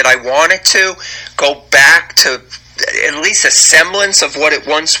heart that I wanted to go back to at least a semblance of what it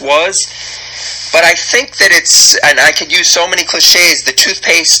once was. But I think that and I could use so many cliches, the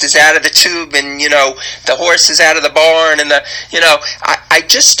toothpaste is out of the tube, and, the horse is out of the barn, and I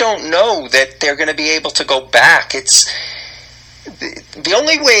just don't know that they're going to be able to go back. It's the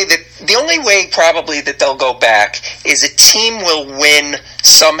only way probably that they'll go back is a team will win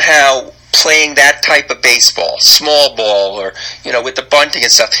somehow playing that type of baseball, small ball, or, with the bunting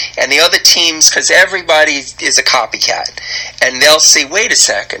and stuff. And the other teams, because everybody is a copycat, and they'll see, wait a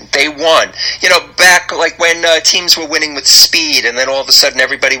second, they won. Back like when teams were winning with speed, and then all of a sudden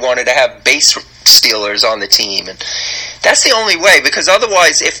everybody wanted to have base stealers on the team. And that's the only way, because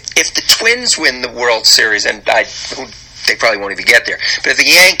otherwise, if the Twins win the World Series, and they probably won't even get there, but if the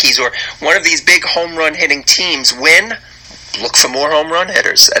Yankees or one of these big home run hitting teams win, look for more home run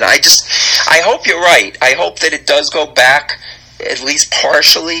hitters. And I hope you're right. I hope that it does go back at least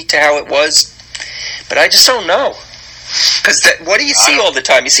partially to how it was, but I just don't know. Because what do you see all the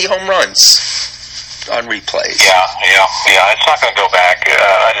time? You see home runs on replays. Yeah. It's not going to go back.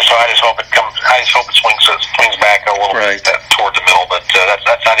 I just hope it comes. I just hope it swings back a little bit toward the middle. But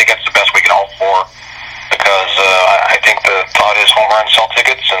I think that's the best we can hope for. Because I think the thought is home runs sell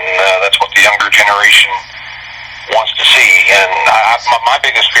tickets, and that's what the younger generation wants to see. And my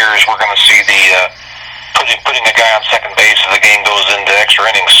biggest fear is we're going to see the putting a guy on second base as the game goes into extra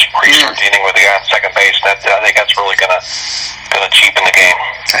innings, where you start the inning with a guy on second base. I think that's really going to cheapen the game.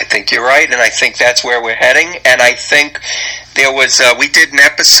 I think you're right, and I think that's where we're heading. And I think there was we did an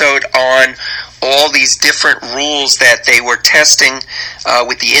episode on all these different rules that they were testing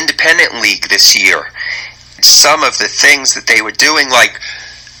with the Independent League this year. Some of the things that they were doing, like,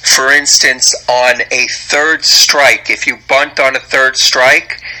 for instance, on a third strike, if you bunt on a third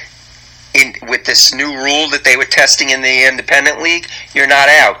strike, with this new rule that they were testing in the Independent League, you're not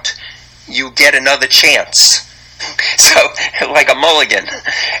out. You get another chance. So, like a mulligan.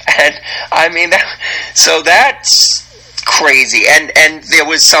 And, I mean, so that's crazy. And there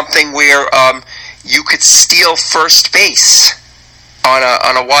was something where you could steal first base.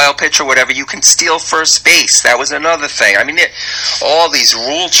 On a wild pitch or whatever, you can steal first base. That was another thing. I mean, all these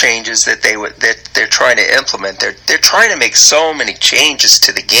rule changes that they're trying to implement, they're trying to make so many changes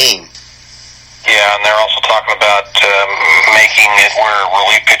to the game. Yeah, and they're also talking about making it where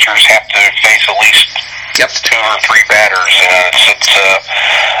relief pitchers have to face at least 2 or 3 batters.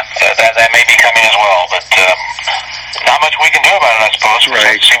 That may be coming as well, but not much we can do about it, I suppose. We'll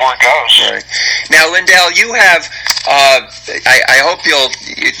have to see where it goes. Right. Now, Lindell, you have. I hope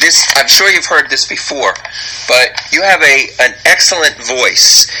I'm sure you've heard this before, but you have an excellent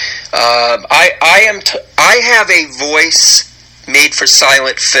voice. I have a voice made for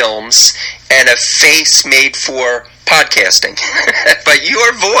silent films and a face made for podcasting. But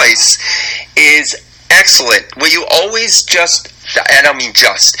your voice is excellent. Were you always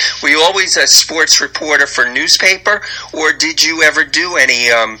were you always a sports reporter for newspaper, or did you ever do any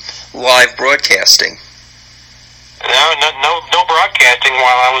live broadcasting? No broadcasting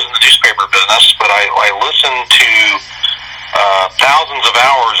while I was in the newspaper business, but I listened to thousands of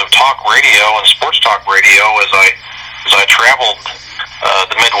hours of talk radio and sports talk radio as I traveled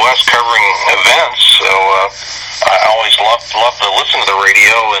the Midwest covering events. So I always loved to listen to the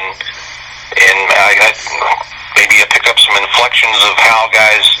radio, and I maybe I picked up some inflections of how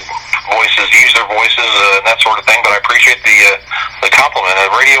guys' voices use their voices and that sort of thing. But I appreciate the compliment.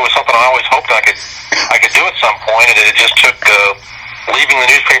 Radio was something I always hoped I could do at some point, and it just took leaving the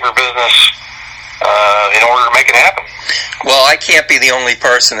newspaper business in order to make it happen. Well, I can't be the only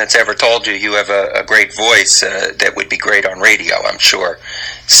person that's ever told you have a great voice that would be great on radio. I'm sure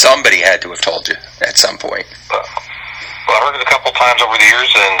somebody had to have told you at some point. Well, I heard it a couple times over the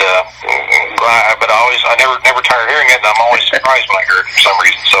years, and but I never tired hearing it, and I'm always surprised when I hear it for some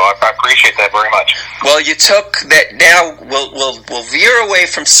reason. So I appreciate that very much. Well, you took that. Now we'll veer away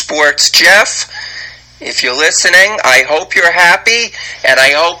from sports, Jeff. If you're listening, I hope you're happy, and I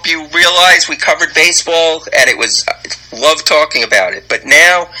hope you realize we covered baseball, and love talking about it. But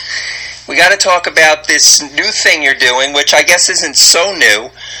now we got to talk about this new thing you're doing, which I guess isn't so new,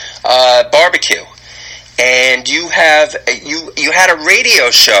 barbecue. And you had a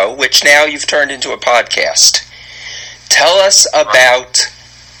radio show, which now you've turned into a podcast. Tell us about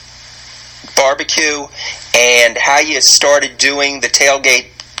barbecue and how you started doing the Tailgate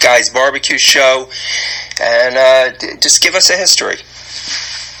Guys Barbecue Show, and just give us a history.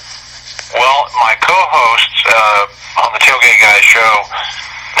 Well, my co-host on the Tailgate Guys show,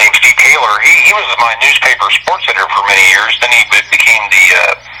 named Steve Kaler, he was my newspaper sports editor for many years. Then he became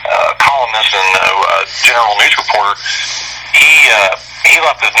the columnist and general news reporter. He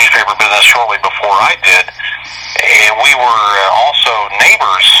left the newspaper business shortly before I did, and we were also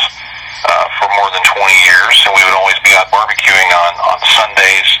neighbors for more than 20 years, and we would always be out barbecuing on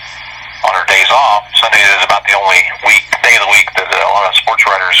Sundays on our days off. Sunday is about the only day of the week that a lot of sports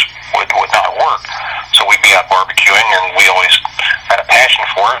writers would not work, so we'd be out barbecuing, and we always had a passion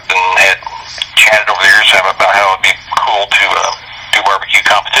for it, and had chatted over the years about how it would be cool to do barbecue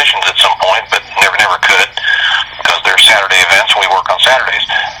competitions at some point, but never could, because they're Saturday events and we work on Saturdays.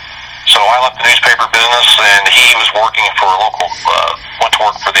 So I left the newspaper business, and he was working for went to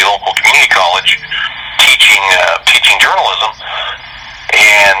work for the local community college, teaching journalism.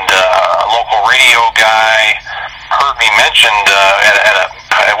 And a local radio guy heard me mentioned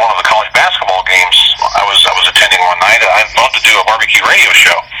at one of the college basketball games I was attending one night. I'd love to do a barbecue radio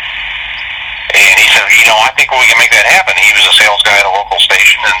show. And he said, I think we can make that happen. He was a sales guy at a local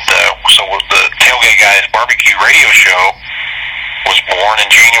station, and so the Tailgate Guys Barbecue Radio Show was born in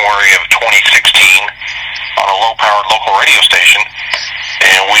January of 2016 on a low-powered local radio station,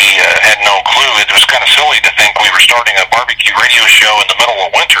 and we had no clue. It was kind of silly to think we were starting a barbecue radio show in the middle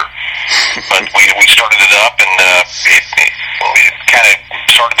of winter, but we started it up, and it kind of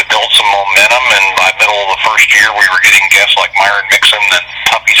started to build some momentum, and by the middle of the first year, we were getting guests like Myron Mixon and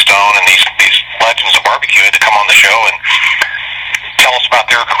Tuffy Stone and these legends of barbecue to come on the show and tell us about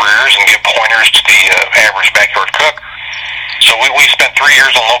their careers and give pointers to the average backyard cook. So we spent 3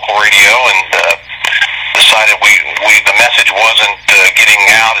 years on local radio, and decided the message wasn't getting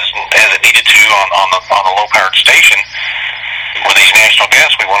out as it needed to on a low-powered station with these national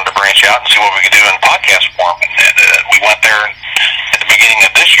guests. We wanted to branch out and see what we could do in podcast form, and we went there at the beginning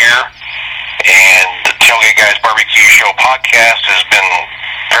of this year, and the Tailgate Guys Barbecue Show podcast has been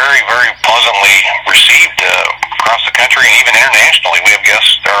very, very pleasantly received across the country and even internationally. We have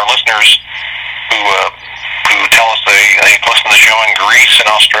guests, our listeners, who tell us they listen to the show in Greece and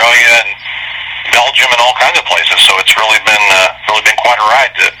Australia and Belgium and all kinds of places. So it's really been quite a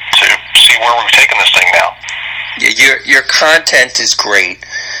ride to see where we've taken this thing now. Your content is great.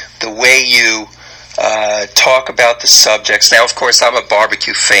 The way you talk about the subjects. Now, of course, I'm a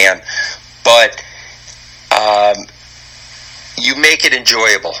barbecue fan, but you make it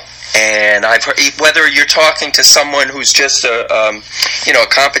enjoyable. And I've heard, whether you're talking to someone who's just a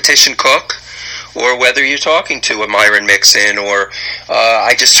competition cook, or whether you're talking to a Myron Mixon, or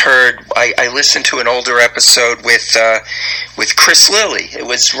I just heard, I listened to an older episode with Chris Lilly. It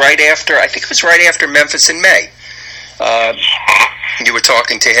was right after Memphis in May. You were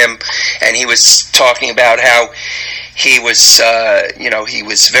talking to him, and he was talking about how he was, he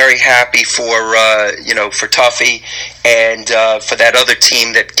was very happy for Tuffy and for that other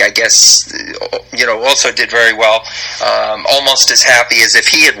team that I guess, also did very well. Almost as happy as if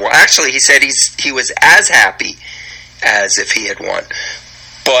he had won. Actually, he said he was as happy as if he had won.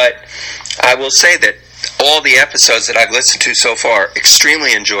 But I will say that all the episodes that I've listened to so far,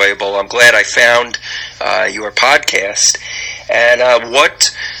 extremely enjoyable. I'm glad I found your podcast. And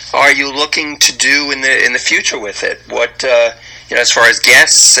what are you looking to do in the future with it? What as far as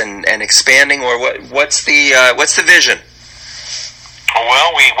guests and expanding, or what's the vision?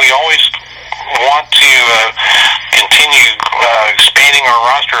 Well, we always want to continue expanding our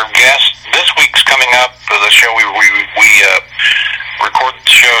roster of guests. This week's coming up. The show we record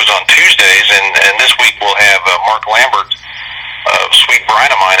shows on Tuesdays, and this week we'll have Mark Lambert, sweet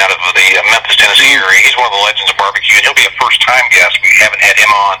bride of mine out of the Memphis, Tennessee area. He's one of the legends of barbecue, and he'll be a first-time guest. We haven't had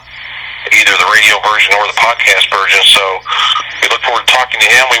him on either the radio version or the podcast version, so we look forward to talking to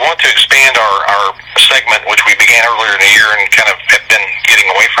him. We want to expand our segment, which we began earlier in the year and kind of have been getting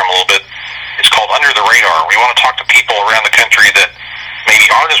away from a little bit. It's called Under the Radar. We want to talk to people around the country that maybe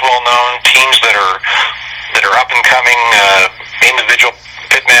aren't as well known, teams that are up and coming, individual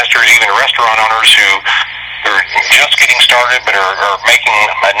pitmasters, even restaurant owners who are just getting started but are making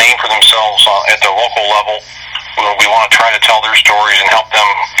a name for themselves at the local level. We want to try to tell their stories and help them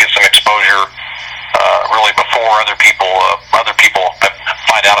get some exposure really before other people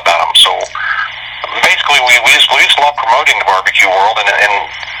find out about them. So basically, we just love promoting the barbecue world, and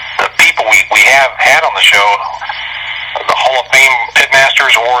the people we have had on the show, the Hall of Fame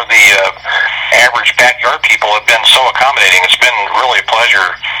pitmasters or the average backyard people, have been so accommodating. It's been really a pleasure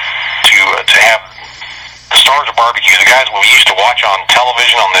to have the stars of barbecue, the guys we used to watch on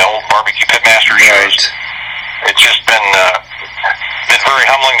television on the old barbecue pitmaster shows. It's just been very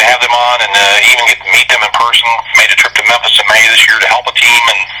humbling to have them on, and even get to meet them in person. Made a trip to Memphis in May this year to help a team,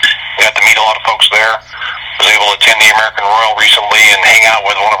 and we got to meet a lot of folks there. Was able to attend the American Royal recently and hang out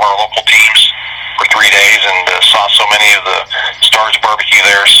with one of our local teams for 3 days, and saw so many of the stars of barbecue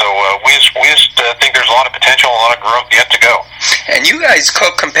there. So we just think there's a lot of potential, a lot of growth yet to go. And you guys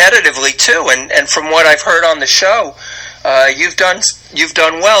cook competitively too, and from what I've heard on the show, you've done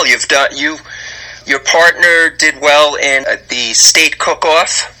well. Your partner did well in the State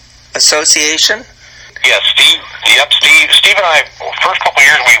Cook-Off Association. Yeah, Steve and I, first couple of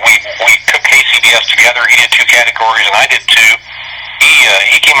years we took KCBS together. He did 2 categories and I did 2.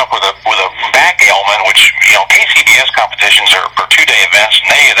 He came up with a back ailment, which KCBS competitions are 2-day events,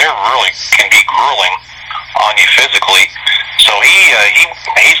 and they really can be grueling on you physically. So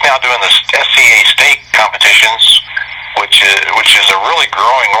he's now doing the SCA State competitions, which is a really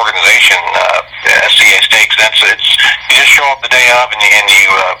growing organization. SCA Steaks. You just show up the day of and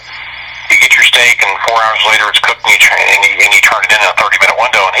you get your steak, and 4 hours later it's cooked and you turn it in a 30-minute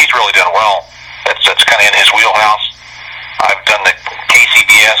window. And he's really done well. That's kind of in his wheelhouse. I've done the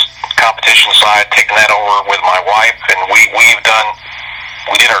KCBS competition side, taken that over with my wife, and we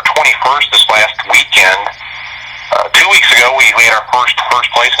did our 21st this last weekend. 2 weeks ago, we had our first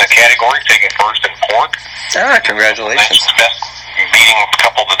place in the category, taking first in pork. Congratulations! Beating a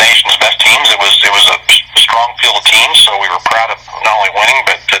couple of the nation's best teams. It was a strong field of teams, so we were proud of not only winning,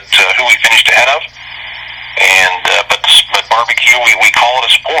 but who we finished ahead of. And but barbecue, we call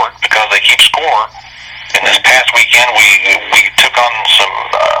it a sport because they keep score. And this past weekend, we took on some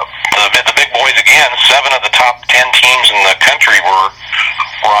the big boys again. 7 of the top 10 teams in the country were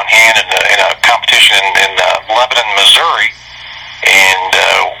on hand in a competition in Lebanon, Missouri, and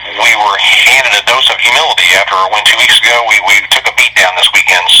we were handed a dose of humility after our win 2 weeks ago. We took a beat down this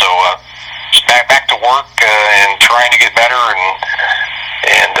weekend, so back to work and trying to get better,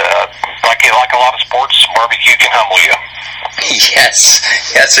 and like a lot of sports, barbecue can humble you. Yes,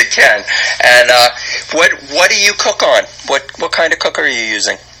 it can. And what do you cook on? What kind of cooker are you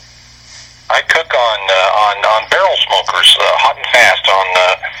using? I cook on barrel smokers, hot and fast.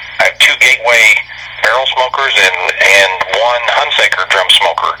 I have 2 Gateway barrel smokers and 1 Hunsaker drum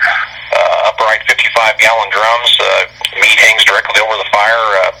smoker. Upright 55-gallon drums. Meat hangs directly over the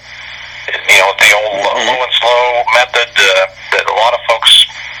fire. The old low and slow method that a lot of folks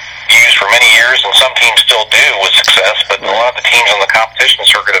used for many years, and some teams still do with success, but a lot of the teams on the competition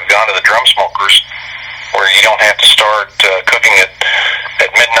circuit have gone to the drum smokers, where you don't have to start cooking at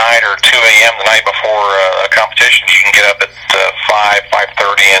midnight or 2 a.m. the night before a competition. You can get up at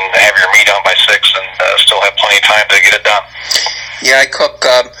 5:30 and have your meat on by 6 and still have plenty of time to get it done. Yeah, I cook.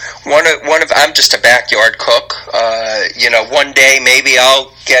 I'm just a backyard cook. One day maybe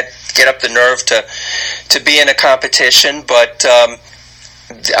I'll get up the nerve to be in a competition, but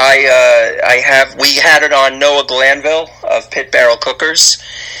We had it on Noah Glanville of Pit Barrel Cookers,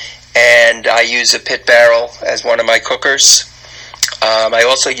 and I use a Pit Barrel as one of my cookers. I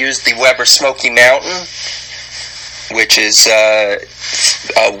also use the Weber Smoky Mountain, which is the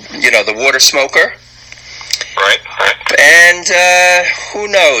water smoker. Right. And who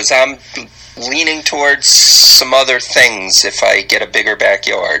knows? I'm leaning towards some other things if I get a bigger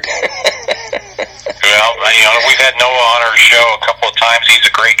backyard. Well, we've had Noah on our show a couple of times. He's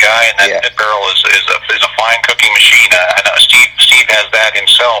a great guy, and that Pit Barrel is a fine cooking machine. I know Steve has that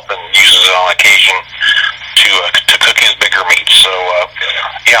himself and uses it on occasion to cook his bigger meats. So,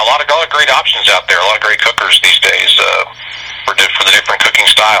 a lot of great options out there. A lot of great cookers these days for the different cooking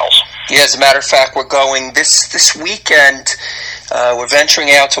styles. Yeah, as a matter of fact, we're going this weekend. We're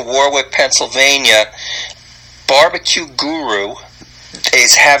venturing out to Warwick, Pennsylvania. Barbecue Guru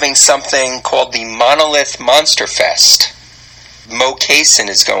is having something called the Monolith Monster Fest. Mo Kaysen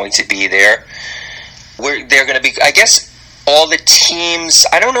is going to be there. They're going to be, I guess, all the teams.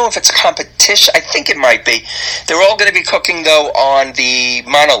 I don't know if it's a competition. I think it might be. They're all going to be cooking, though, on the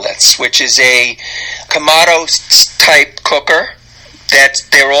Monoliths, which is a Kamado-type cooker. That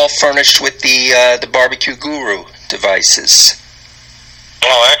they're all furnished with the Barbecue Guru devices.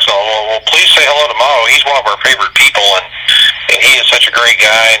 Oh, excellent. Well, please say hello to Mo. He's one of our favorite people, and he is such a great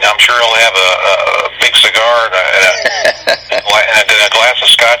guy, and I'm sure he'll have a big cigar and a glass of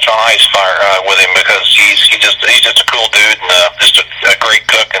scotch on ice fire with him, because he's just a cool dude and just a great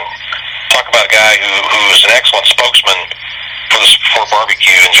cook. And talk about a guy who's an excellent spokesman for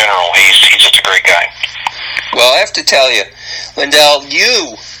barbecue in general. He's just a great guy. Well, I have to tell you, Lindell,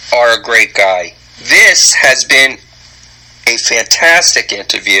 you are a great guy. This has been a fantastic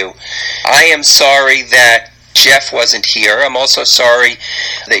interview. I am sorry that Jeff wasn't here. I'm also sorry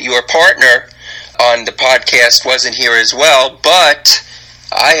that your partner on the podcast wasn't here as well, but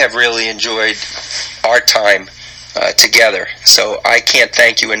I have really enjoyed our time together. So I can't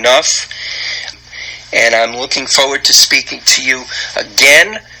thank you enough, and I'm looking forward to speaking to you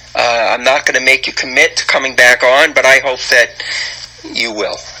again. I'm not going to make you commit to coming back on, but I hope that you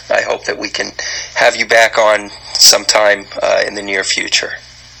will. I hope that we can have you back on sometime in the near future.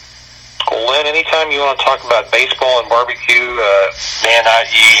 Well, Lynn, anytime you want to talk about baseball and barbecue, man, I'm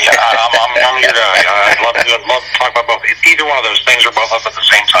your guy. I'd love to talk about both, either one of those things or both of them at the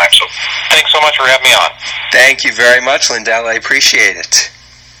same time. So thanks so much for having me on. Thank you very much, Lindell. I appreciate it.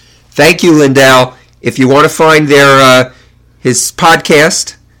 Thank you, Lindell. If you want to find his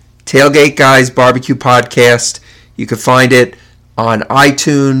podcast, Tailgate Guys Barbecue Podcast, you can find it on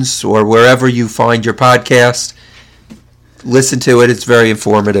iTunes or wherever you find your podcast. Listen to it. It's very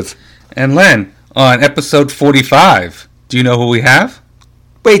informative. And Len, on episode 45, do you know who we have?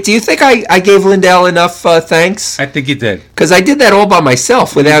 Wait, do you think I gave Lindell enough thanks? I think you did. Because I did that all by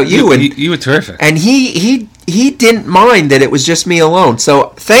myself without you. And you were terrific. And he didn't mind that it was just me alone.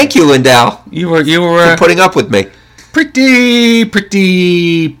 So thank you, Lindell. You were for putting up with me. Pretty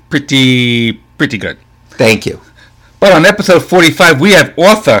good. Thank you. But on episode 45, we have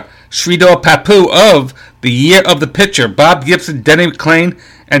author Sridhar Pappu of The Year of the Pitcher, Bob Gibson, Denny McLain,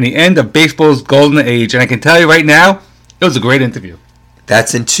 and the end of baseball's golden age. And I can tell you right now, it was a great interview.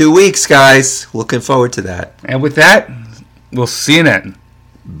 That's in 2 weeks, guys. Looking forward to that. And with that, we'll see you then.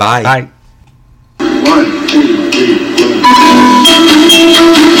 Bye. Bye. 1, 2, 3,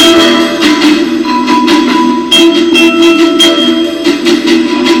 4.